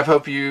systems. I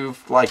hope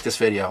you've liked this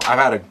video. I've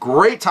had a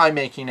great time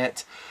making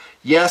it.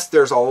 Yes,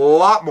 there's a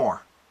lot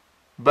more,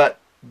 but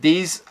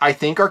these I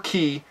think are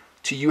key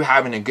to you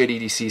having a good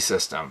EDC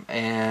system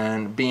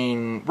and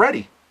being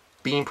ready,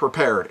 being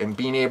prepared, and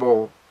being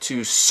able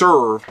to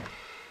serve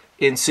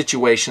in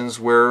situations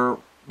where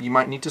you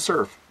might need to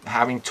serve.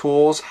 Having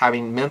tools,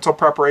 having mental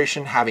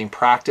preparation, having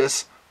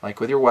practice, like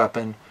with your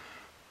weapon,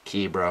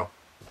 key, bro.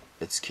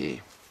 It's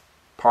key.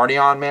 Party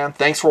on, man.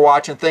 Thanks for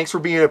watching. Thanks for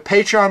being a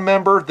Patreon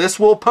member. This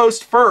will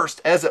post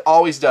first, as it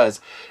always does,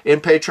 in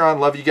Patreon.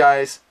 Love you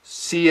guys.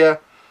 See ya.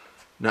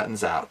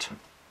 Nuttin's out.